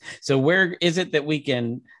things. So where is it that we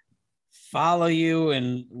can follow you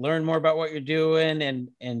and learn more about what you're doing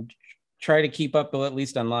and try to keep up, at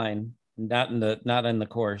least online? Not in the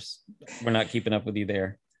course. We're not keeping up with you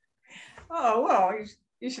there. Oh, well,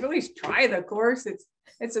 you should at least try the course.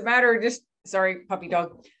 It's a matter of just, sorry, puppy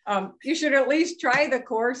dog. You should at least try the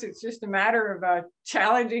course. It's just a matter of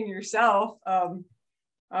challenging yourself.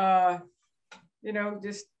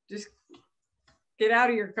 Just get out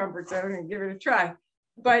of your comfort zone and give it a try.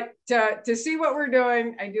 But to see what we're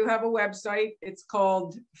doing, I do have a website. It's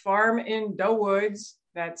called Farm in the Woods.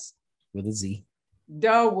 That's with a Z.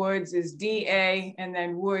 Da Woods is D-A, and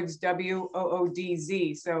then Woods,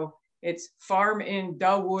 W-O-O-D-Z. So it's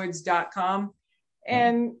farmindawoods.com.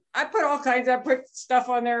 And I put stuff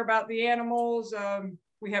on there about the animals.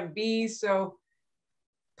 We have bees, so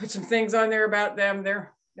put some things on there about them.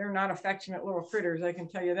 They're not affectionate little critters, I can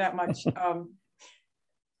tell you that much.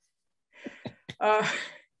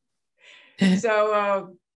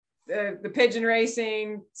 The pigeon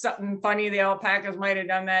racing, something funny the alpacas might have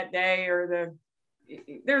done that day, or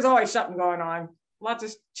there's always something going on. Lots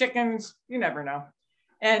of chickens, you never know.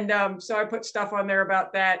 And so I put stuff on there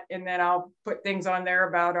about that, and then I'll put things on there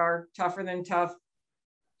about our Tougher Than Tough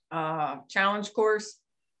challenge course.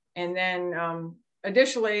 And then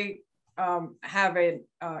additionally, have an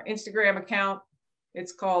Instagram account.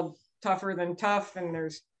 It's called Tougher Than Tough, and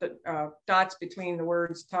there's dots between the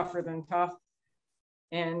words Tougher Than Tough.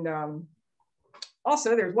 And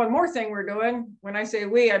also, there's one more thing we're doing. When I say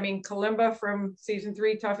we, I mean Kalimba from season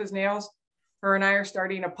 3, Tough as Nails. Her and I are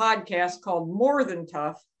starting a podcast called More Than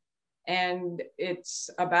Tough. And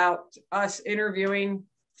it's about us interviewing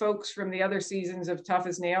folks from the other seasons of Tough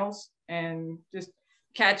as Nails and just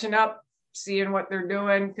catching up, seeing what they're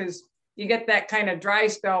doing, because you get that kind of dry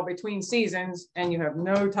spell between seasons and you have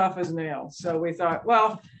no Tough as Nails. So we thought,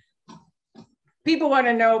 well, people want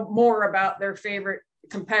to know more about their favorite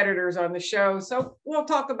competitors on the show. So we'll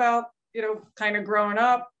talk about, kind of growing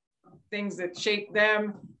up, things that shaped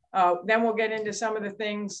them. Then we'll get into some of the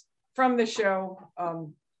things from the show.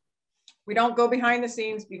 We don't go behind the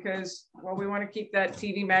scenes because, well, we want to keep that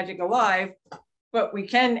TV magic alive, but we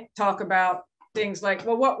can talk about things like,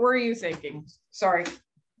 well, what were you thinking? Sorry,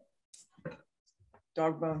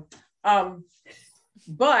 dog bone.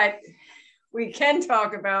 But we can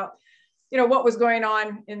talk about, what was going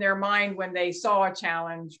on in their mind when they saw a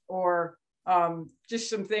challenge, or just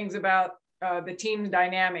some things about the team's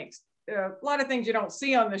dynamics. A lot of things you don't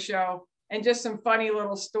see on the show, and just some funny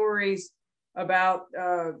little stories about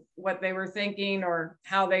what they were thinking or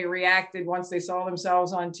how they reacted once they saw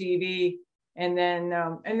themselves on TV. And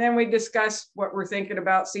then we discuss what we're thinking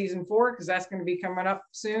about season 4, because that's going to be coming up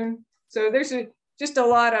soon. So there's just a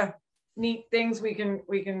lot of neat things we can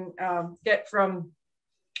get from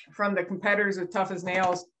the competitors of Tough as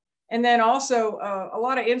Nails. And then also a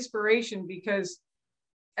lot of inspiration, because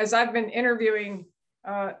as I've been interviewing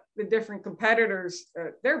the different competitors,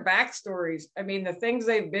 their backstories, I mean, the things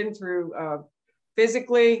they've been through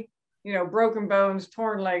physically, broken bones,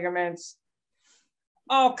 torn ligaments,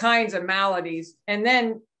 all kinds of maladies. And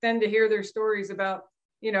then to hear their stories about,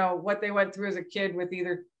 what they went through as a kid with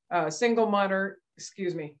either single mothers,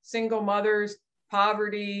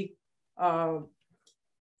 poverty,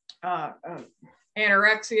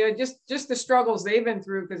 anorexia, just the struggles they've been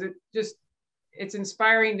through, because it's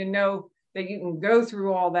inspiring to know that you can go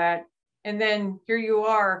through all that. And then here you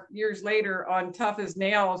are years later on Tough as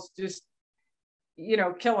Nails, just,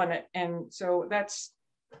 killing it. And so it's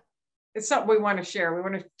something we want to share. We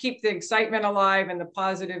want to keep the excitement alive and the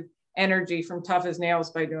positive energy from Tough as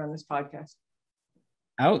Nails by doing this podcast.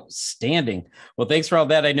 Outstanding. Well, thanks for all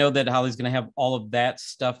that. I know that Holly's going to have all of that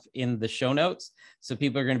stuff in the show notes, so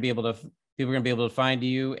people are going to be able to find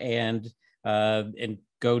you and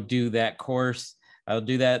go do that course. I'll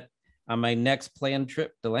do that on my next planned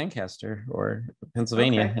trip to Lancaster or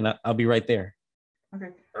Pennsylvania, okay. And I'll be right there. Okay.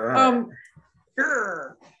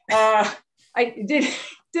 I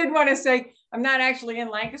did want to say I'm not actually in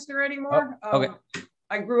Lancaster anymore. Okay.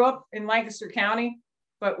 I grew up in Lancaster County,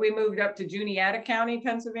 but we moved up to Juniata County,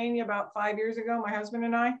 Pennsylvania about 5 years ago, my husband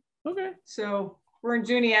and I. Okay. So we're in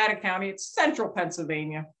Juniata County. It's central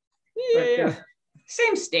Pennsylvania. Yeah. But,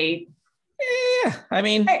 same state. Yeah, I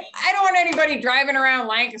mean, I don't want anybody driving around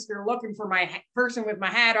Lancaster looking for my person with my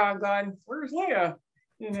hat on going, where's Leah?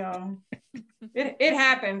 You know, it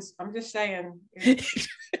happens. I'm just saying. It's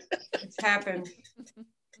happened.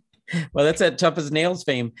 Well, that's that Tough as Nails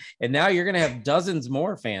fame. And now you're going to have dozens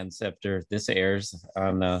more fans after this airs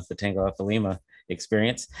on the Tango Alpha Lima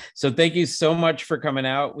experience. So thank you so much for coming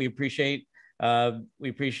out. We appreciate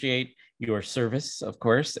your service, of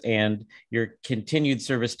course, and your continued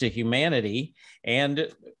service to humanity and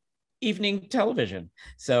evening television.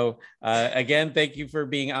 So again, thank you for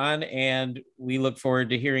being on, and we look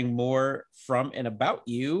forward to hearing more from and about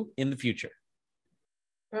you in the future.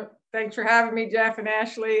 Thanks for having me, Jeff and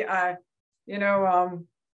Ashley. You know,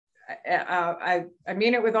 I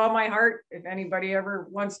mean it with all my heart. If anybody ever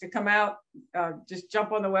wants to come out, just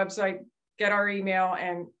jump on the website, get our email,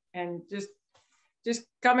 and just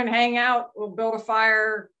come and hang out. We'll build a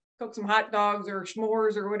fire, cook some hot dogs or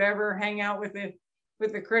s'mores or whatever, hang out with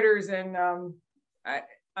the critters. And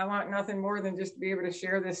I want nothing more than just to be able to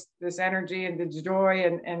share this energy and the joy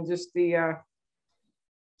and just the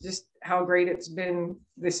just how great it's been,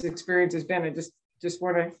 this experience has been. I just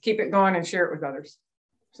want to keep it going and share it with others.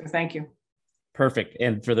 So thank you. Perfect.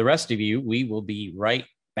 And for the rest of you, we will be right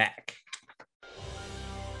back.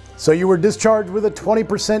 So you were discharged with a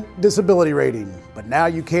 20% disability rating, but now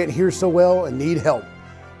you can't hear so well and need help.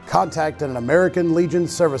 Contact an American Legion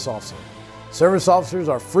service officer. Service officers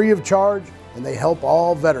are free of charge and they help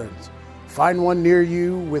all veterans. Find one near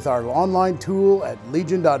you with our online tool at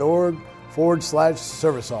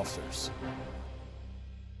legion.org/service officers.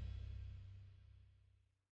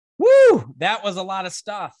 Woo! That was a lot of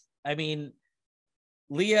stuff. I mean,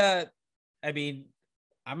 Leah, I'm going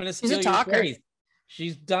to steal your phrase.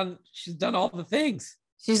 She's done all the things.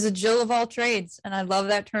 She's the Jill of all trades, and I love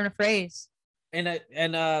that turn of phrase. And I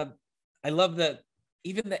love that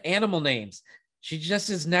even the animal names. She just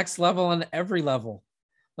is next level on every level.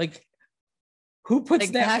 Like, who puts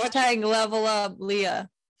like that hashtag level up Leah?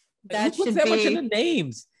 That who puts that much in the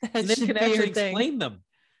names, and then can actually explain them.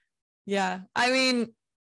 Yeah, I mean,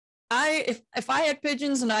 if I had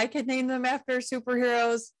pigeons and I could name them after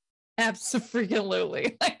superheroes,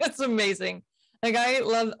 absolutely. Like, that's amazing. Like, I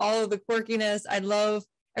love all of the quirkiness. I love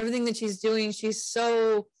everything that she's doing. She's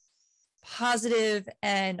so positive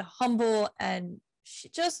and humble, and she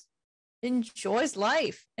just enjoys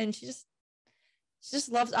life, and she just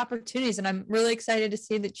loves opportunities. And I'm really excited to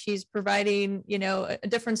see that she's providing, you know, a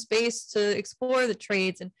different space to explore the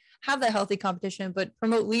trades and have that healthy competition, but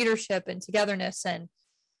promote leadership and togetherness. And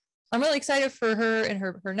I'm really excited for her and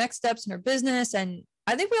her next steps in her business. And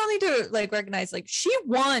I think we all need to like recognize, like, she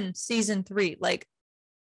won season 3, like,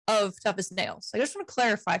 of Tough as Nails. I just want to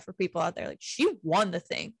clarify for people out there, like, she won the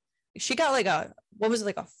thing. She got like a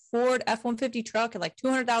Ford F-150 truck at like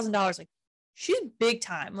 $200,000. Like, she's big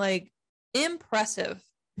time, like, impressive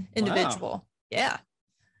individual. Wow. Yeah.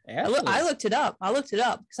 I looked it up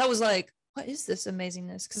because I was like, what is this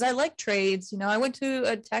amazingness? Because I like trades. You know, I went to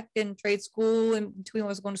a tech and trade school in between when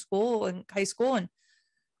I was going to school and high school, and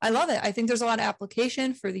I love it. I think there's a lot of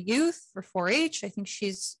application for the youth, for 4-H. I think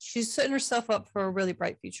she's setting herself up for a really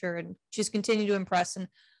bright future, and she's continued to impress. And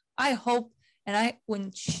I hope,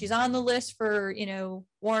 when she's on the list for, you know,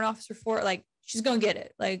 warrant officer 4, like, she's gonna get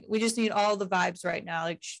it. Like, we just need all the vibes right now.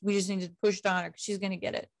 Like, we just need to push it on her. She's gonna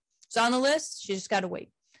get it. She's on the list. She just got to wait.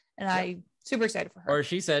 And I'm super excited for her. Or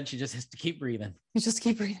she said she just has to keep breathing. Just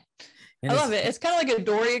keep breathing. And I love it. It's kind of like a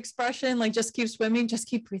Dory expression, like, just keep swimming, just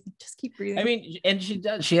keep breathing, just keep breathing. I mean, and she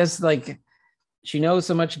does. She has, like, she knows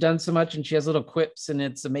so much, done so much, and she has little quips, and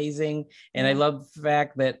it's amazing. And I love the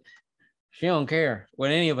fact that she don't care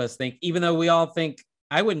what any of us think, even though we all think,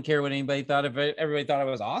 I wouldn't care what anybody thought if everybody thought I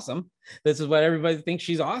was awesome. This is what everybody thinks,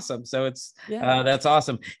 she's awesome. So it's, that's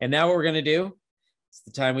awesome. And now what we're going to do, it's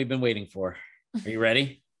the time we've been waiting for. Are you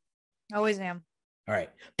ready? Always am. All right.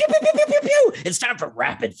 Pew, pew, pew, pew, pew, pew. It's time for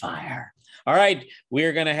rapid fire. All right.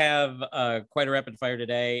 We're going to have quite a rapid fire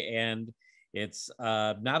today, and it's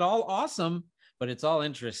not all awesome, but it's all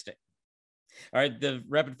interesting. All right. The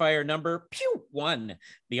rapid fire number 1,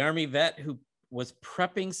 the Army vet who was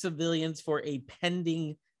prepping civilians for a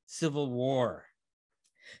pending civil war.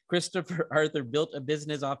 Christopher Arthur built a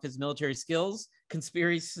business off his military skills,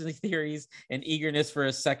 conspiracy theories, and eagerness for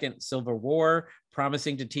a second civil war,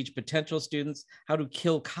 promising to teach potential students how to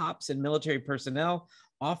kill cops and military personnel,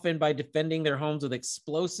 often by defending their homes with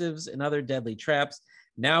explosives and other deadly traps.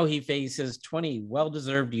 Now he faces 20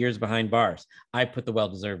 well-deserved years behind bars. I put the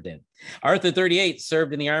well-deserved in. Arthur, 38,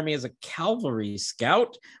 served in the Army as a cavalry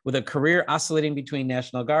scout with a career oscillating between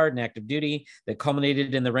National Guard and active duty that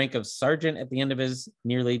culminated in the rank of sergeant at the end of his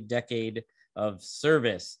nearly decade of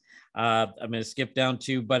service. I'm going to skip down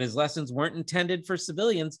to, but his lessons weren't intended for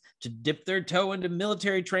civilians to dip their toe into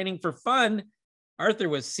military training for fun. Arthur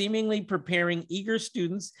was seemingly preparing eager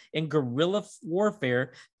students in guerrilla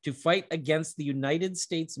warfare to fight against the United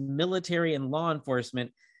States military and law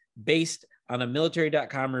enforcement based on a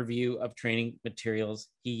military.com review of training materials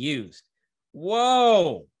he used.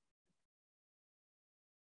 Whoa.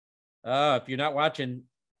 If you're not watching,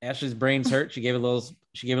 Ashley's brain's hurt. She gave a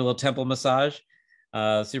little temple massage.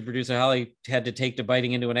 Super producer Holly had to take to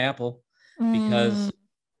biting into an apple because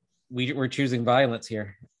we're choosing violence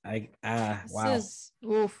here. Wow.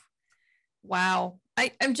 Wow.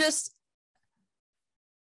 I'm just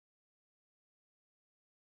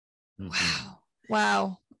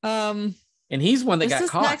wow. And he's one that got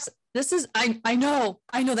caught. I know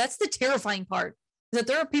that's the terrifying part, that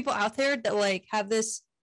there are people out there that like have this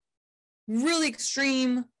really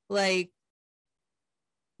extreme like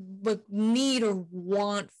need or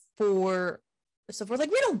want for stuff. We're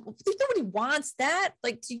like, nobody wants that.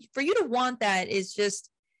 Like for you to want that is just,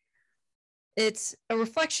 it's a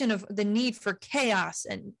reflection of the need for chaos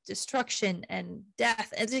and destruction and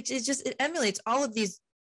death. And it emulates all of these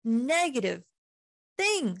negative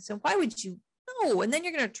things. And why would you know? And then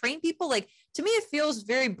you're going to train people. Like, to me, it feels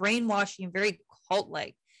very brainwashing and very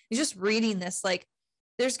cult-like. You're just reading this, like,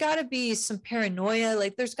 there's got to be some paranoia.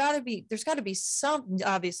 Like there's got to be some,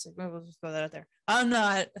 obviously, we'll just throw that out there. I'm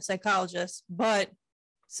not a psychologist, but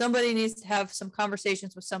somebody needs to have some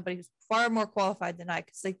conversations with somebody who's far more qualified than I.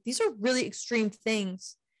 Because like these are really extreme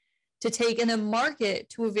things to take and then market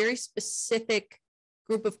to a very specific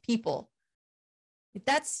group of people.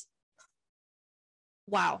 That's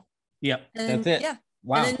wow. Yep, and that's it. Yeah.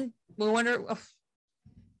 Wow. And then we wonder.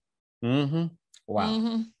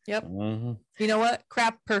 Wow. Yep. You know what?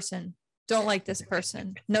 Crap person. Don't like this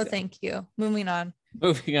person. No, thank you. Moving on.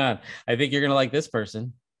 I think you're gonna like this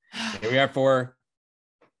person. Here we are for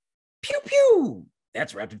pew pew.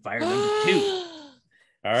 That's rapid fire number 2.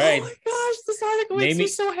 All right. Oh my gosh, this article makes me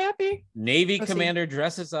so happy. Navy commander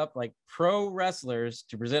dresses up like pro wrestlers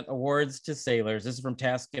to present awards to sailors. This is from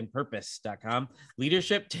taskandpurpose.com.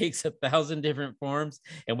 Leadership takes 1,000 different forms,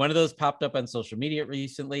 and one of those popped up on social media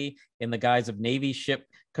recently in the guise of Navy ship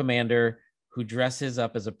commander who dresses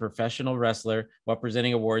up as a professional wrestler while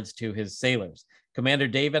presenting awards to his sailors. Commander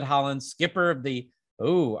David Holland, skipper of the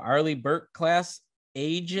Arleigh Burke class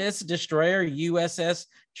Aegis destroyer USS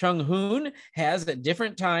Chung Hoon, has at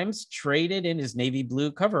different times traded in his navy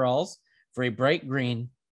blue coveralls for a bright green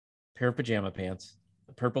pair of pajama pants,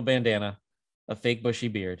 a purple bandana, a fake bushy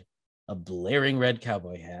beard, a blaring red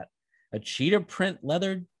cowboy hat, a cheetah print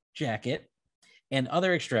leather jacket, and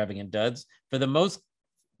other extravagant duds that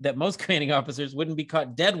most commanding officers wouldn't be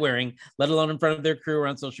caught dead wearing, let alone in front of their crew or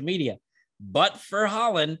on social media. But for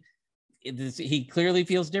Holland, he clearly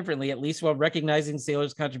feels differently, at least while recognizing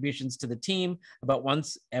sailors' contributions to the team. About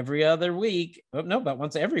once every week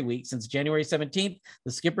since January 17th,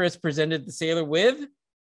 the skipper has presented the sailor with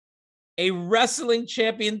a wrestling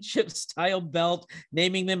championship style belt,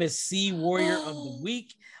 naming them as Sea Warrior of the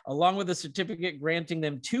Week, along with a certificate granting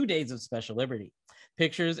them 2 days of special liberty.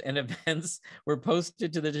 Pictures and events were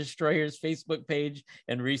posted to the destroyer's Facebook page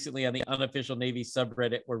and recently on the unofficial Navy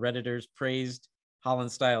subreddit, where Redditors praised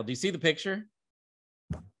Holland style. Do you see the picture?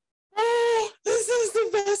 Oh, this is the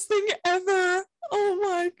best thing ever. Oh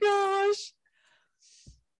my gosh.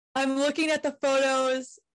 I'm looking at the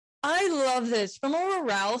photos. I love this from a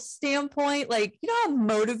morale standpoint. Like, you know how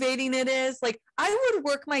motivating it is? Like, I would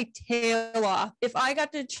work my tail off if I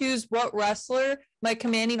got to choose what wrestler my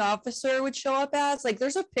commanding officer would show up as. Like,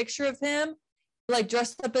 there's a picture of him, like,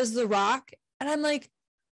 dressed up as The Rock. And I'm like,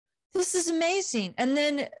 this is amazing. And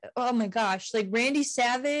then, oh my gosh, like Randy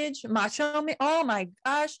Savage, Macho Man. Oh my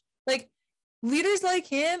gosh. Like, leaders like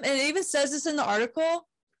him. And it even says this in the article.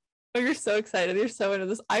 Oh, you're so excited. You're so into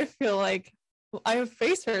this. I feel like I have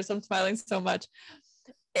face hurts. I'm smiling so much.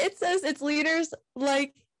 It says it's leaders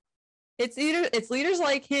like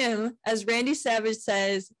him, as Randy Savage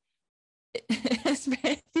says, as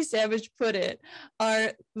Randy Savage put it,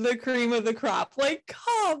 are the cream of the crop. Like,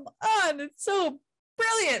 come on. It's so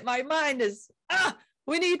brilliant. My mind is,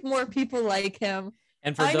 we need more people like him.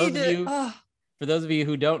 And for those of you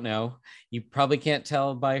who don't know, you probably can't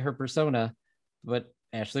tell by her persona, but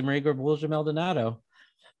Ashley Marie Gorbulja Maldonado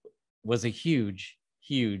was a huge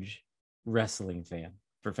wrestling fan,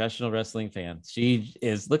 professional wrestling fan. She's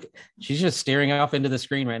just staring off into the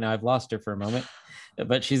screen right now. I've lost her for a moment,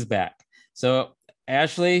 but she's back. So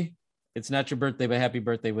Ashley, it's not your birthday, but happy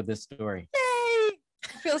birthday with this story. Yay!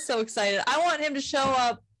 I feel so excited. I want him to show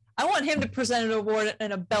up. I want him to present an award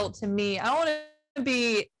and a belt to me. I want to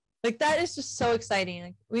be Like, that is just so exciting.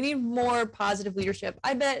 Like, we need more positive leadership.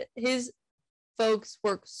 I bet his folks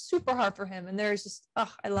work super hard for him, and there's just,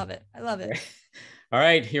 oh, I love it. I love it. All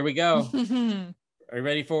right, here we go. Are you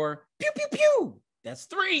ready for pew, pew, pew? That's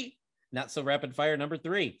 3. Not so rapid fire, number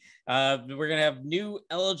 3. We're going to have new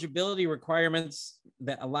eligibility requirements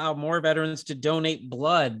that allow more veterans to donate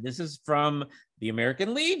blood. This is from the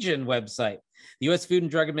American Legion website. The U.S. Food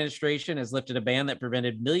and Drug Administration has lifted a ban that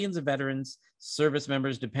prevented millions of veterans, service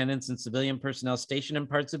members, dependents, and civilian personnel stationed in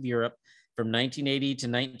parts of Europe from 1980 to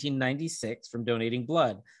 1996 from donating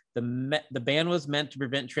blood. The ban was meant to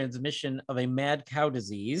prevent transmission of a mad cow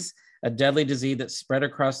disease, a deadly disease that spread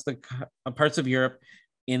across the parts of Europe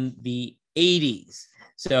in the 80s.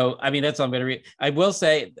 So, I mean, that's all I'm going to read. I will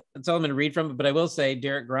say, that's all I'm going to read from it, but I will say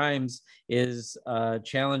Derek Grimes is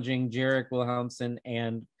challenging Jarek Wilhelmsen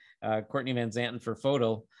and Courtney Van Zanten for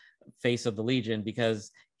photo face of the Legion,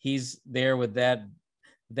 because he's there with that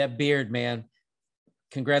beard, man.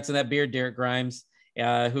 Congrats on that beard, Derek Grimes,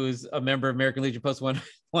 who's a member of American Legion Post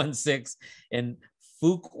 116 in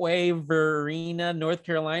Fuquay, Verena, North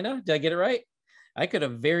Carolina. Did I get it right? I could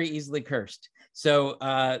have very easily cursed. So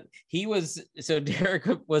Derek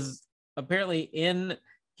was apparently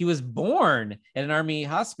he was born at an Army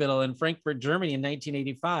hospital in Frankfurt, Germany in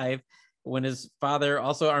 1985, when his father,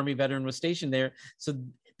 also Army veteran, was stationed there. So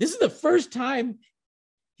this is the first time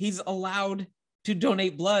he's allowed to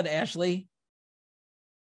donate blood, Ashley.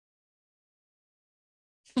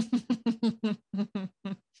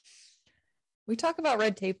 We talk about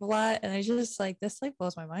red tape a lot, and I just like, this like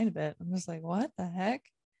blows my mind a bit. I'm just like, what the heck?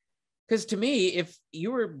 Because to me, if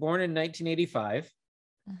you were born in 1985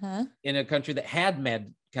 in a country that had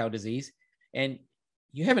mad cow disease, and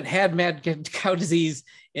you haven't had mad cow disease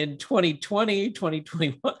in 2020,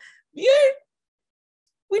 2021,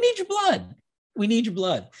 we need your blood. We need your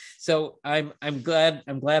blood. So I'm glad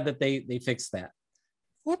that they fixed that.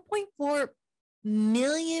 4.4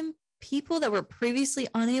 million people that were previously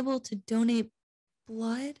unable to donate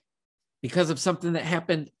blood because of something that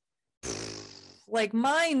happened. Like,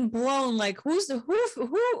 mind blown. Like, who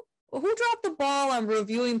dropped the ball on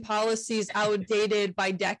reviewing policies outdated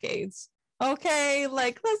by decades? Okay,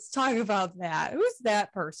 like, let's talk about that. Who's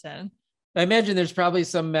that person? I imagine there's probably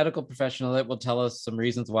some medical professional that will tell us some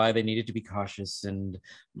reasons why they needed to be cautious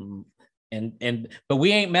but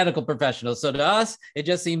we ain't medical professionals. So to us, it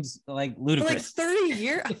just seems like ludicrous. For like 30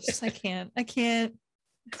 years. I can't.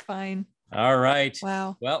 It's fine. All right.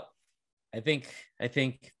 Wow. Well, I think,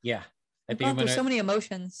 yeah. I think there's so many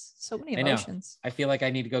emotions. So many emotions. I feel like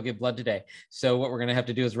I need to go get blood today. So what we're going to have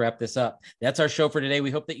to do is wrap this up. That's our show for today.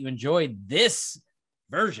 We hope that you enjoyed this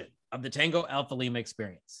version of the Tango Alpha Lima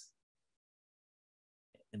experience.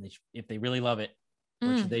 And if they really love it,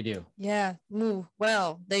 what should they do? Yeah.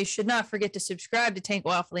 Well, they should not forget to subscribe to Tango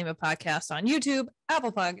Alpha Lima podcast on YouTube,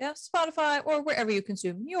 Apple Podcasts, Spotify, or wherever you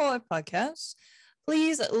consume your podcasts.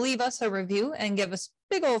 Please leave us a review and give us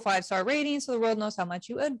big old 5-star rating so the world knows how much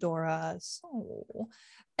you adore us. Oh.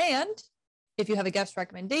 And if you have a guest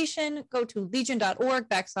recommendation, go to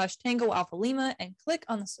legion.org/Tango Alpha Lima and click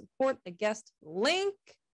on the support the guest link.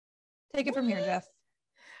 Take it from here, Jeff.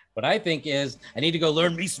 What I think is I need to go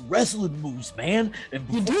learn me some wrestling moves, man. And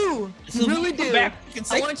you do. You really do. I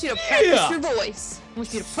want you to practice your voice. I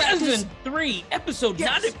want you to practice. Season 3, episode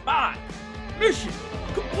 95. Mission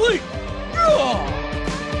complete. Yeah.